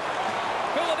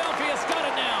 Philadelphia's got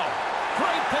it now.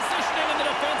 Great positioning in the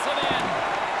defensive end.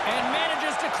 And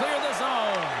manages to clear the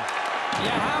zone.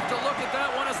 You have to look at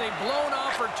that one as a blown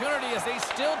opportunity as they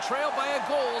still trail by a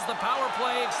goal as the power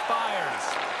play expires.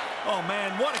 Oh,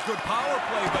 man, what a good power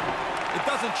play, but it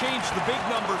doesn't change the big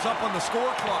numbers up on the score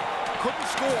clock. Couldn't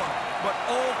score, but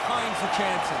all kinds of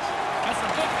chances. That's some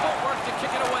good footwork to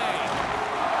kick it away.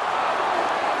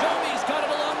 Domi's got it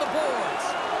along the boards.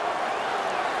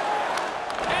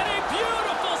 And a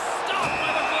beautiful stop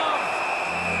by the glove.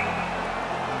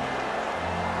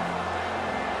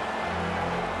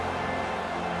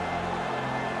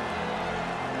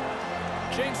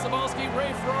 James Cybulski,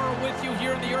 Ray Ferraro with you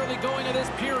here in the early going of this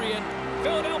period.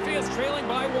 Philadelphia's trailing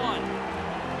by 1.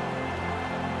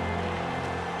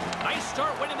 Nice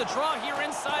start winning the draw here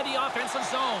inside the offensive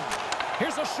zone.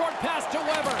 Here's a short pass to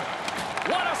Weber.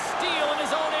 What a steal in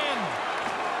his own end.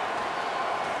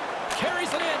 Carries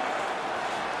it in.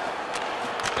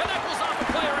 And that goes off a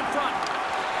player in front.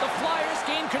 The Flyers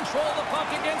gain control of the puck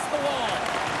against the wall.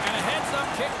 And a heads-up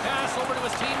kick pass over to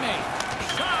his teammate.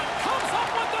 Shot comes up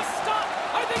with the stop.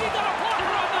 I think he got a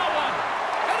blocker on that one.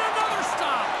 And another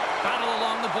stop. Battle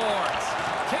along the boards.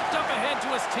 Kicked up ahead to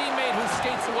his teammate who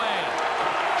skates away.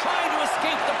 Trying to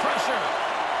escape the pressure.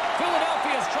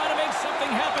 Philadelphia's trying to make something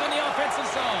happen in the offensive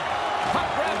zone. Puck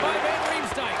grabbed by Van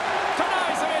Riemsdyk.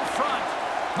 Denies him in front.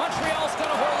 Montreal's got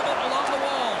a hold of it along the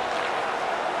wall.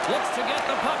 Looks to get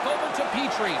the puck over to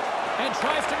Petrie. And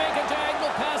tries to make a diagonal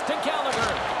pass to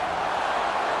Gallagher.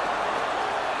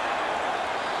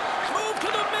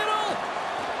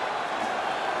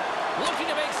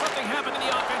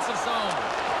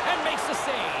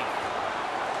 save.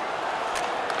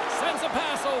 Sends a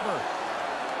pass over.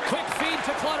 Quick feed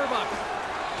to Clutterbuck.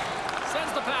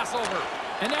 Sends the pass over.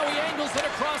 And now he angles it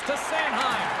across to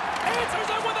Sanheim. Answers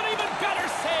it with an even better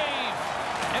save.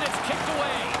 And it's kicked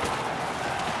away.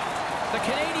 The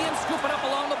Canadiens scoop it up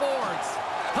along the boards.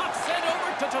 Puck sent over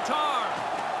to Tatar.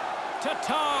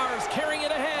 Tatar's carrying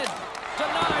it ahead.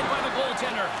 Denied by the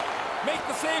goaltender. Make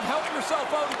the save, help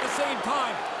yourself out at the same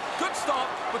time. Good stop,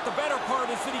 but the better part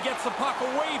is that he gets the puck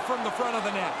away from the front of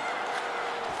the net.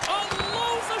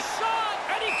 Unloads a shot,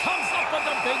 and he comes up with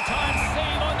a big-time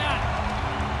save on that.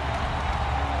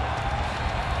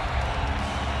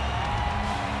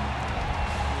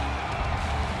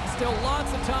 Still lots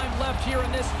of time left here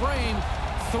in this frame.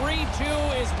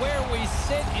 3-2 is where we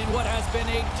sit in what has been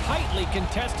a tightly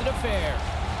contested affair.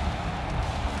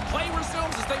 Play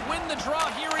resumes as they win the draw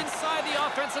here inside the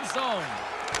offensive zone.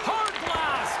 Hard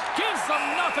blast gives them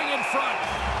nothing in front.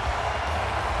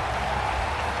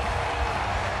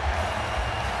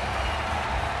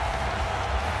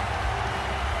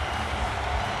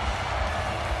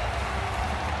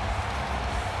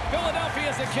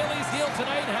 Philadelphia's Achilles heel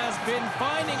tonight has been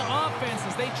finding offense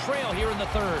as they trail here in the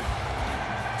third.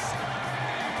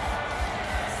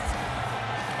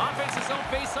 Offense's own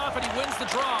face-off, and he wins the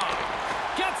draw.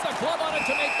 Gets a glove on it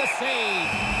to make the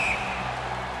save.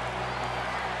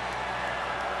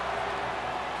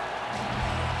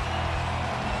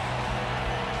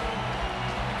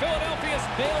 Philadelphia's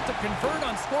failed to convert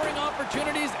on scoring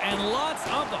opportunities, and lots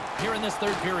of them here in this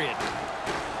third period.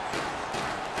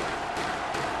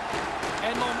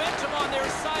 And momentum on their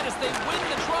side as they win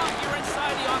the draw here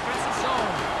inside the offensive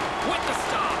zone. With the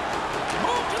stop.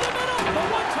 Move to the middle. The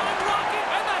one-time rocket,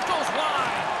 and that goes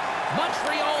wide.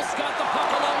 Montreal's got the puck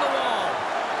along the wall.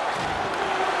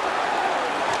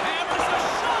 Hammers a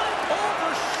shot.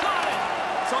 Overshot it.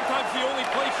 Sometimes the only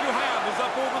place you have is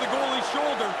up over the goalie's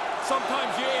shoulder.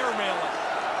 Sometimes you airmail it.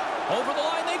 Over the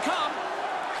line they come.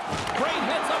 Great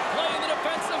heads-up play in the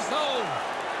defensive zone.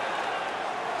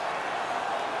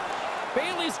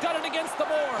 Bailey's got it against the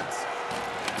boards.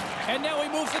 And now he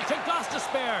moves it to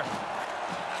Gostisbehere.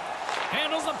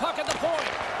 Handles the puck at the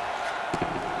point.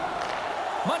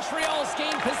 Montreal's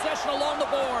gained possession along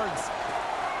the boards.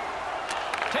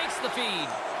 Takes the feed.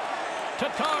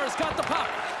 Tatar's got the puck.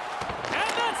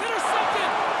 And that's intercepted.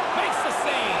 Makes the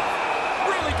save.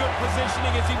 Really good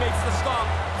positioning as he makes the stop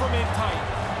from in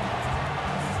tight.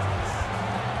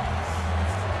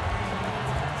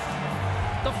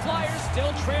 The Flyers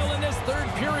still trail in this third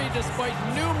period despite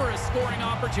numerous scoring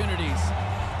opportunities.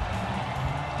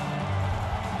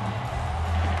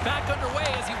 Back underway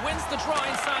as he wins the draw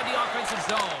inside the offensive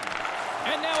zone.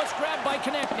 And now it's grabbed by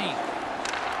Konechny.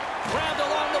 Grabbed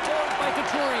along the board by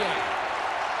Couturier.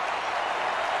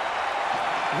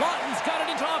 Lawton's got it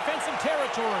into offensive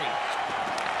territory.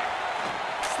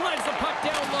 Slides the puck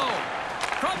down low.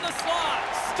 From the slot.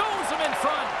 Stones him in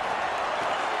front.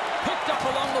 Picked up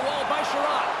along the wall by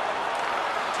Sherratt.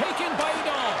 Taken by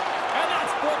Udon. And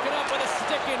that's broken up with a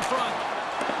stick in front.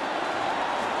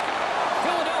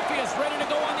 Philadelphia's ready to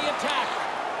go on the attack.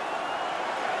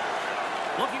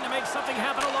 Looking to make something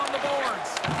happen along the boards.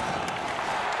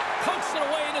 Pokes it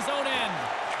away in his own end.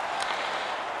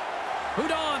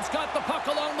 Udon's got the puck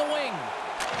along the wing.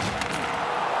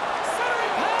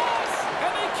 Centering pass!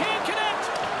 And they can't connect.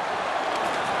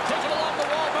 Taken along the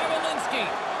wall by Walensky.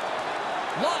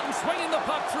 Lawton swinging the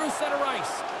puck through center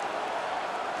ice.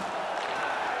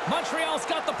 Montreal's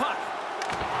got the puck.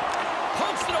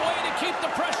 Pumps it away to keep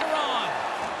the pressure on.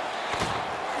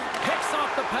 Picks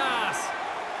off the pass.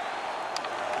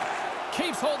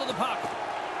 Keeps hold of the puck.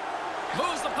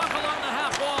 Moves the puck along the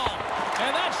half wall.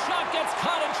 And that shot gets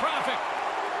caught in traffic.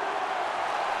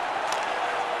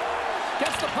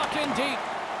 Gets the puck in deep.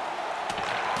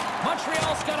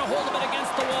 Montreal's got a hold of it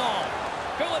against the wall.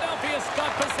 Philadelphia's got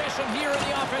possession here in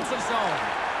the offensive zone.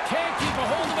 Can't keep a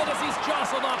hold of it as he's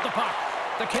jostled off the puck.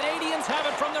 The Canadiens have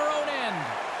it from their own end.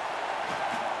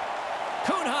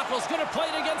 Kuhnhackl going to play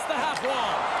it against the half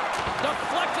wall.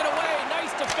 Deflected away.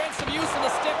 Nice defensive use of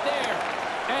the stick there.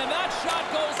 And that shot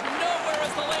goes nowhere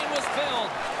as the lane was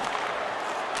filled.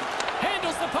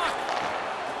 Handles the puck.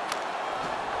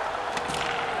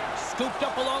 Scooped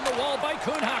up along the wall by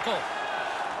Kuhnhackl.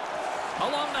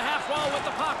 Along the half wall with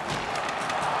the puck.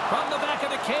 From the back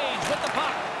of the cage with the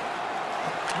puck.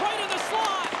 Right in the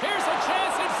slot. Here's a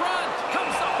chance in front.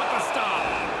 Comes up with the stop.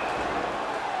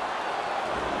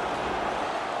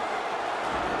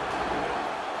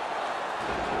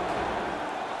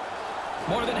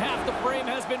 More than half the frame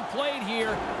has been played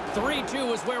here.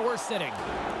 3-2 is where we're sitting.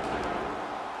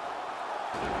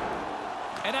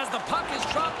 And as the puck is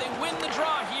dropped, they win the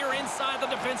draw here inside the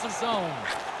defensive zone.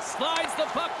 Slides the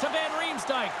puck to Van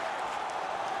Riemsdyk.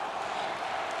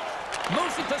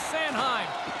 Moves it to Sanheim.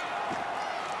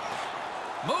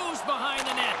 Moves behind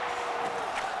the net.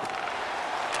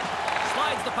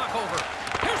 Slides the puck over.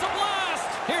 Here's a blast!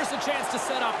 Here's a chance to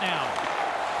set up now.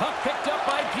 Puck picked up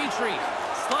by Petrie.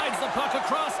 Slides the puck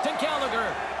across to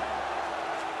Gallagher.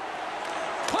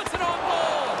 Puts it on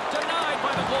goal. Denied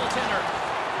by the goaltender.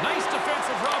 Nice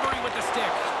defensive robbery with the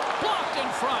stick. Blocked in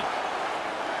front.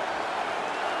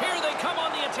 Here they come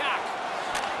on the attack.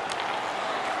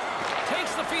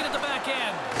 Takes the feed at the back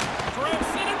end.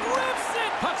 Grips it and rips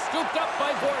it. Puck scooped up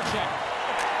by Voracek.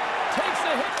 Takes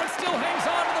a hit but still hangs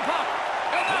on to the puck.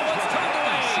 And that one's turned away.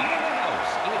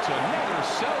 It's another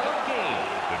sellout game.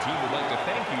 The team would like to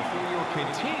thank you for your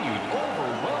continued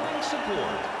overwhelming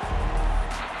support.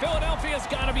 Philadelphia's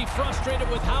got to be frustrated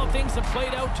with how things have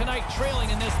played out tonight, trailing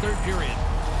in this third period.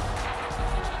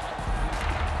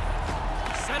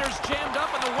 Center's jammed up,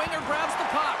 and the winger grabs the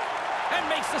puck and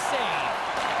makes the save.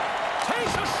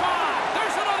 Takes a shot.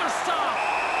 There's another stop.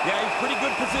 Yeah, he's pretty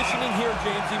good positioning here,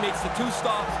 James. He makes the 2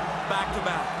 stops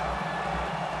back-to-back.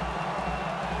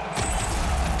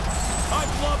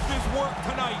 I've loved his work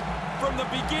tonight. From the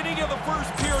beginning of the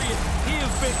first period, he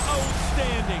has been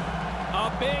outstanding. A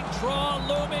big draw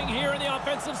looming here in the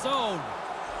offensive zone.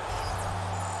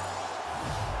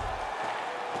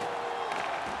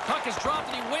 Puck is dropped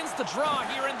and he wins the draw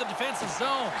here in the defensive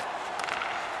zone.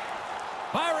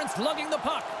 Byron's lugging the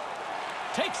puck.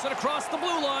 Takes it across the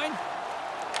blue line.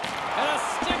 And a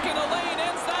stick in the lane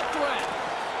ends that threat.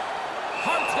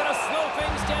 Hart's going to slow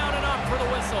things down and up for the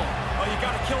whistle. Well, you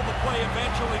got to kill the play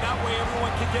eventually. That way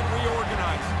everyone can get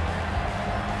reorganized.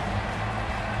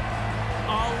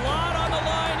 A lot on the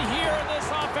line here in this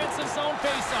offensive zone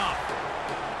faceoff.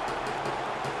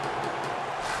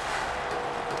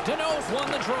 Deneau's won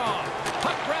the draw.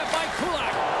 Puck grab by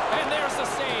Kulak. And there's the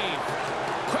save.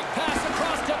 Quick pass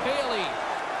across to Bailey.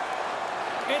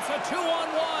 It's a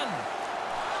 2-on-1.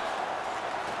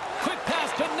 Quick pass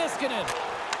to Niskanen.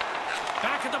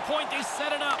 Back at the point, they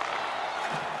set it up.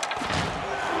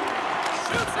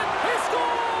 Shoots it. He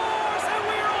scores! And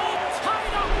we are all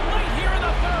tied up late here in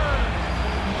the third.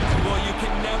 Well, you can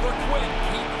never quit.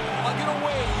 Keep plugging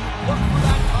away. Look for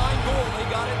that tying goal. They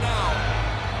got it now.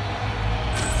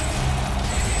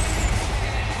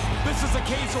 This is a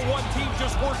case of one team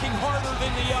just working harder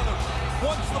than the other.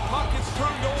 Once the puck is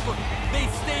turned over, they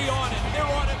stay on it. They're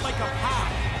on it like a pack.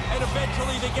 And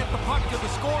eventually they get the puck to the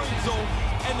scoring zone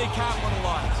and they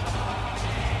capitalize.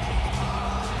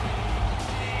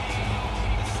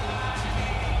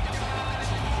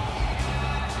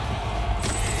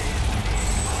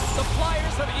 The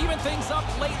Flyers have evened things up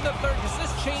late in the third. Does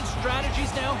this change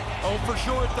strategies now? Oh, for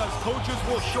sure it does. Coaches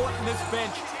will shorten this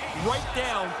bench right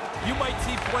down. You might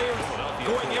see players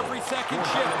going every second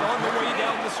shift on the way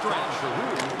down the stretch.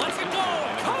 Let's it go.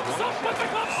 Comes up with the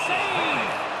glove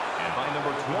save. And by number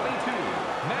 22,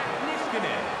 Matt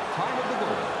Niskanen. Time of the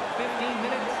goal, 15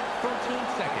 minutes, 13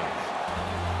 seconds.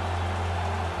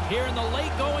 Here in the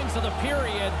late goings of the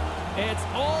period, it's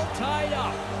all tied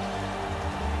up.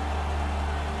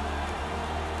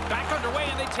 Back underway,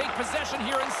 and they take possession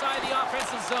here inside the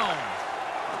offensive zone.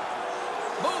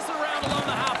 Moves it around along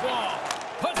the half wall.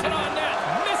 Puts it on net.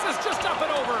 Misses just up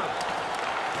and over.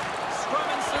 Scrum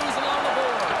ensues along the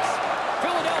boards.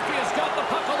 Philadelphia's got the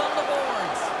puck along the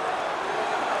boards.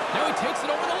 Now he takes it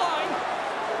over the line.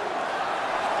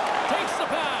 Takes the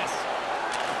pass.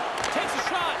 Takes a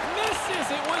shot. Misses.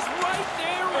 It was right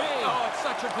there, Ray. Oh, it's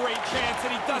such a great chance,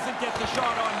 and he doesn't get the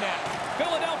shot on net.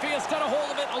 Philadelphia's got a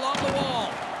hold of it along the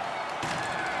wall.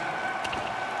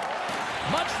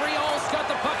 Montreal's got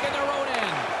the puck in their own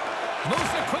end.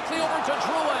 Moves it quickly over to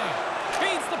Drouin.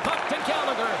 Feeds the puck to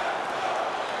Gallagher.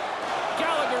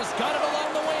 Gallagher's got it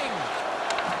along the wing.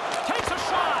 Takes a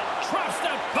shot. Traps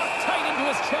that puck tight into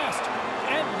his chest.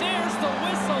 And there's the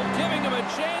whistle, giving him a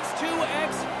chance to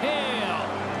exhale.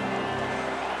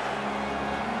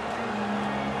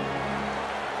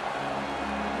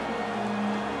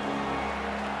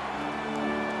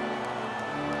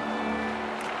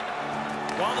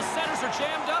 While the centers are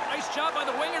jammed up, nice job by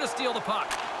the winger to steal the puck.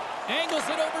 Angles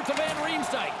it over to Van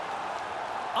Riemsdyk.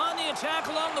 On the attack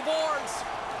along the boards.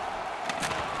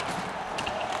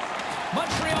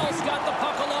 Montreal's got the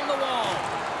puck along the wall.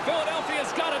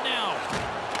 Philadelphia's got it now.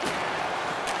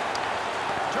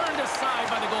 Turned aside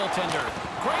by the goaltender.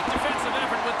 Great defensive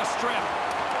effort with the strip.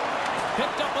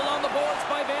 Picked up along the boards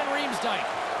by Van Riemsdyk.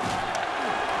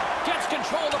 Gets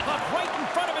control of the puck right in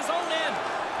front of his own end.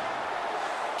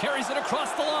 Carries it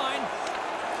across the line.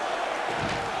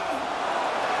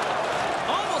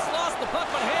 On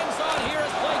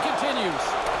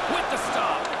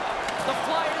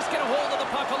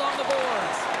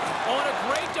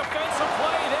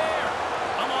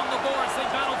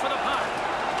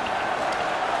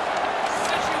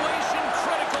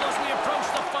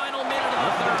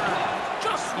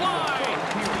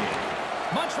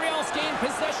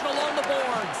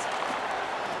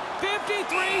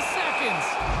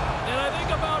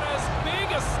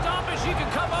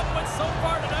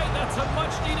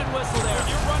whistle there. When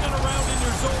you're running around in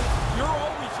your zone, you're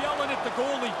always yelling at the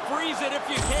goalie, freeze it if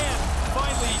you can.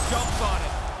 Finally, he jumps on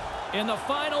it. In the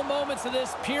final moments of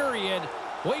this period,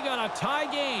 we got a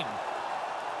tie game.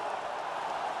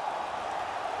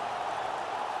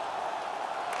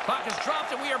 Puck is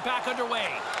dropped and we are back underway.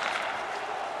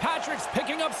 Patrick's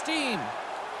picking up steam.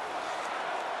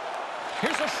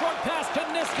 Here's a short pass to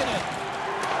Niskanen.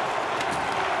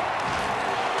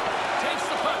 Takes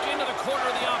the puck into the corner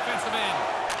of the offensive end.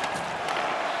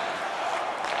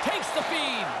 Takes the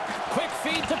feed. Quick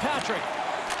feed to Patrick.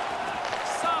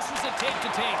 Sauces it tape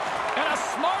to tape. And a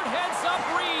smart heads-up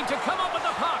read to come up with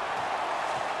the puck.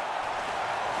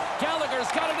 Gallagher's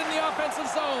got it in the offensive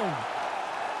zone.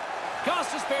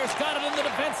 Gostisbehere's got it in the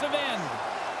defensive end.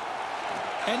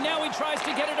 And now he tries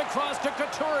to get it across to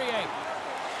Couturier.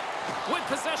 With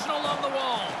possession along the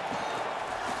wall.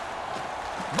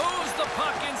 Moves the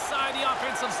puck inside the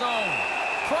offensive zone.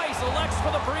 Price elects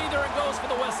for the breather and goes for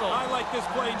the whistle. I like this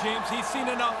play, James. He's seen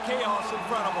enough chaos in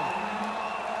front of him.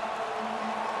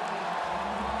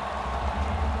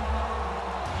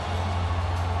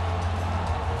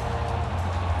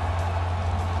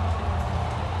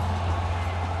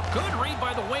 Good read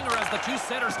by the winger as the two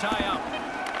centers tie up.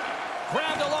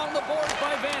 Grabbed along the boards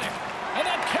by Vanek. And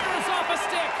that carries off a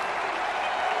stick.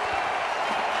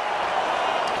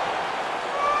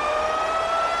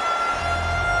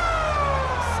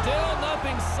 Still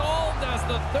nothing solved as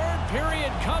the third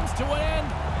period comes to an end.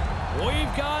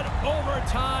 We've got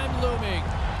overtime looming.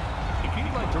 If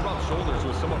you'd like to rub shoulders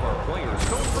with some of our players,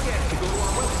 don't forget to go to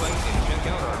our website and check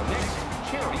out our next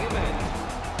charity event.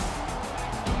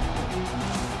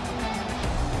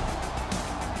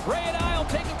 Ray and I will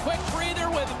take a quick breather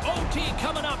with OT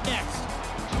coming up next.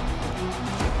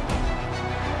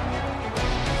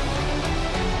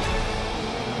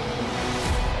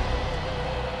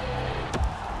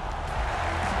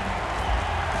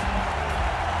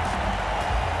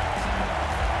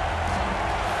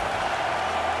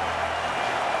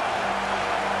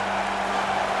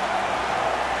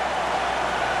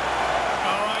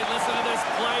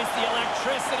 The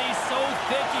electricity so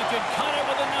thick you could cut it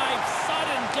with a knife.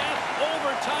 Sudden death,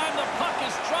 overtime, the puck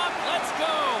is dropped. Let's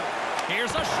go.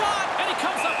 Here's a shot, and he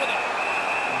comes up with it.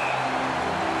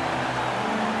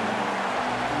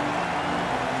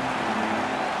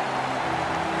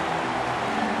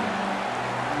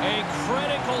 A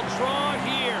critical draw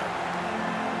here.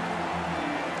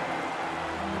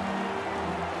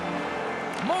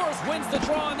 Morris wins the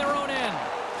draw on their own end.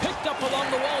 Picked up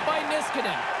along the wall by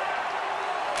Niskanen.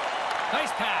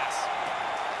 Nice pass.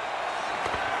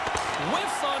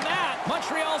 Whiffs on that.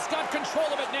 Montreal's got control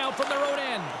of it now from their own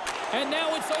end. And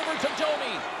now it's over to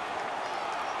Domi.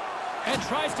 And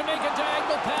tries to make a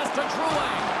diagonal pass to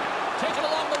Drouin. Taken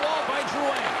along the wall by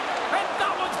Drouin. And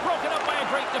that one's broken up by a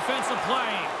great defensive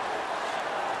play.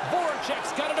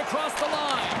 Voracek's got it across the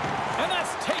line. And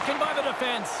that's taken by the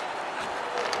defense.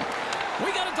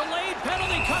 We got a delayed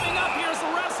penalty coming up here as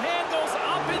the ref's hand goes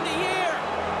up in the air.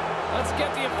 Let's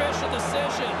get the official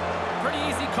decision. Pretty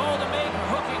easy call to make,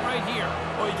 hooking right here.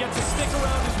 Well, he gets a stick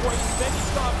around his waist, then he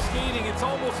stops skating. It's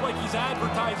almost like he's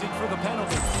advertising for the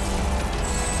penalty.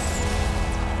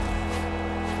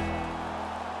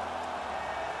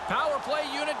 Power play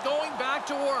unit going back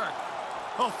to work.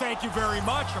 Oh, thank you very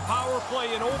much. A power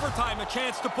play in overtime, a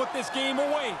chance to put this game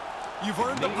away. You've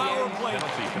earned the power play.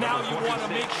 Now you want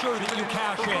to make sure that you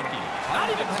cash in.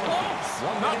 Not even close.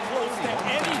 Not close to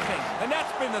anything. And that's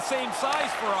been the same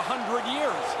size for 100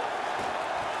 years.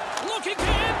 Looking to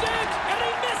end it, and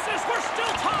he misses. We're still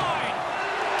tied.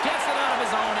 Gets it out of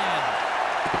his own end.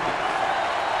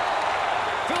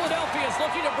 Philadelphia's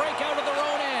looking to break out of their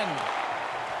own end.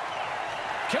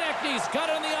 Konechny's got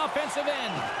it on the offensive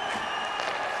end.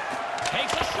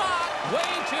 Takes a shot. Way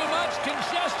too much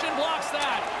congestion blocks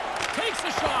that. Takes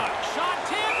a shot. Shot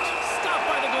tipped. Stopped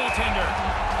by the goaltender.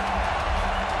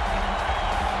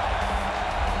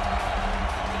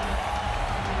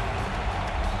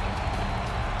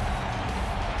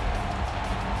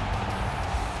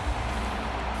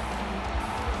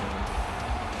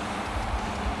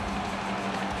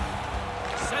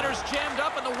 Center's jammed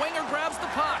up and the winger grabs the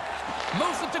puck.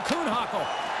 Moves it to Kuhnhackl.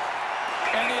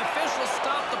 And the officials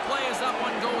stop the play as that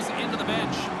one goes into the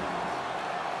bench.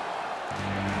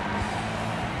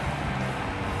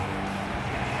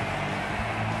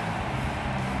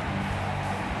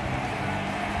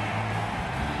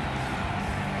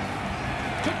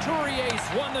 Couturier's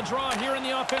won the draw here in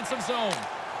the offensive zone.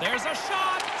 There's a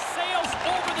shot. Sails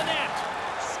over the net.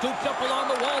 Scooped up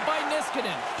along the wall by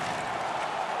Niskanen.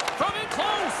 From in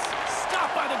close.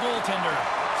 Stopped by the goaltender.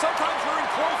 Sometimes you're in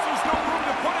close, there's no room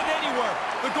to put it anywhere.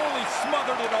 The goalie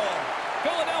smothered it all.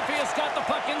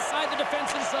 inside the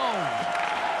defensive zone.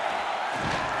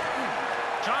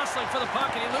 Jostling for the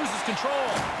puck, and he loses control.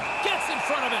 Gets in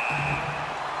front of it.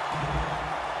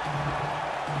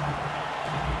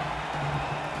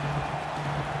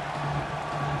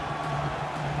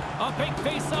 A big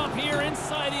face-off here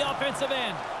inside the offensive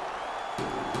end.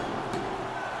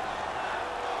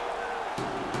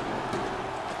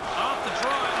 Off the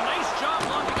draw. Nice job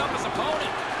locking up his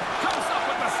opponent. Comes up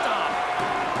with the stop.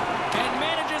 And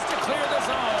manages to clear the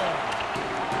zone.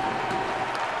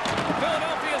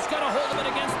 Philadelphia's got a hold of it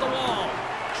against the wall.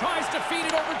 Tries to feed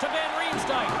it over to Van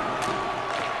Riemsdyk.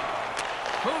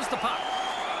 Moves the puck.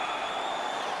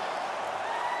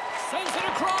 Sends it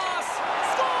across.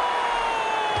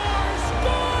 Scores!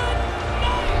 Good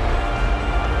night!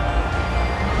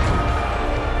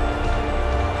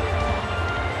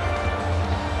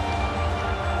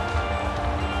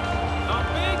 A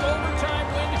big overtime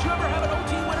win. Did you ever have an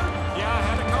OT winner? Yeah, I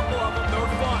had a couple of them.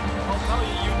 They're fun. I'll tell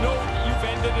you, you know you've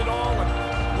ended it all. And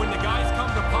when the guys come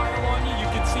to pile on you, you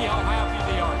can see how happy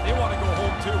they are. They want to go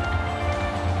home, too.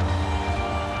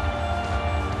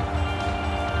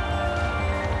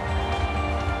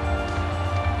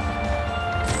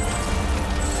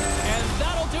 And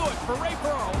that'll do it for Ray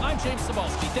Ferraro. I'm James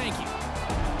Cybulski. Thank you.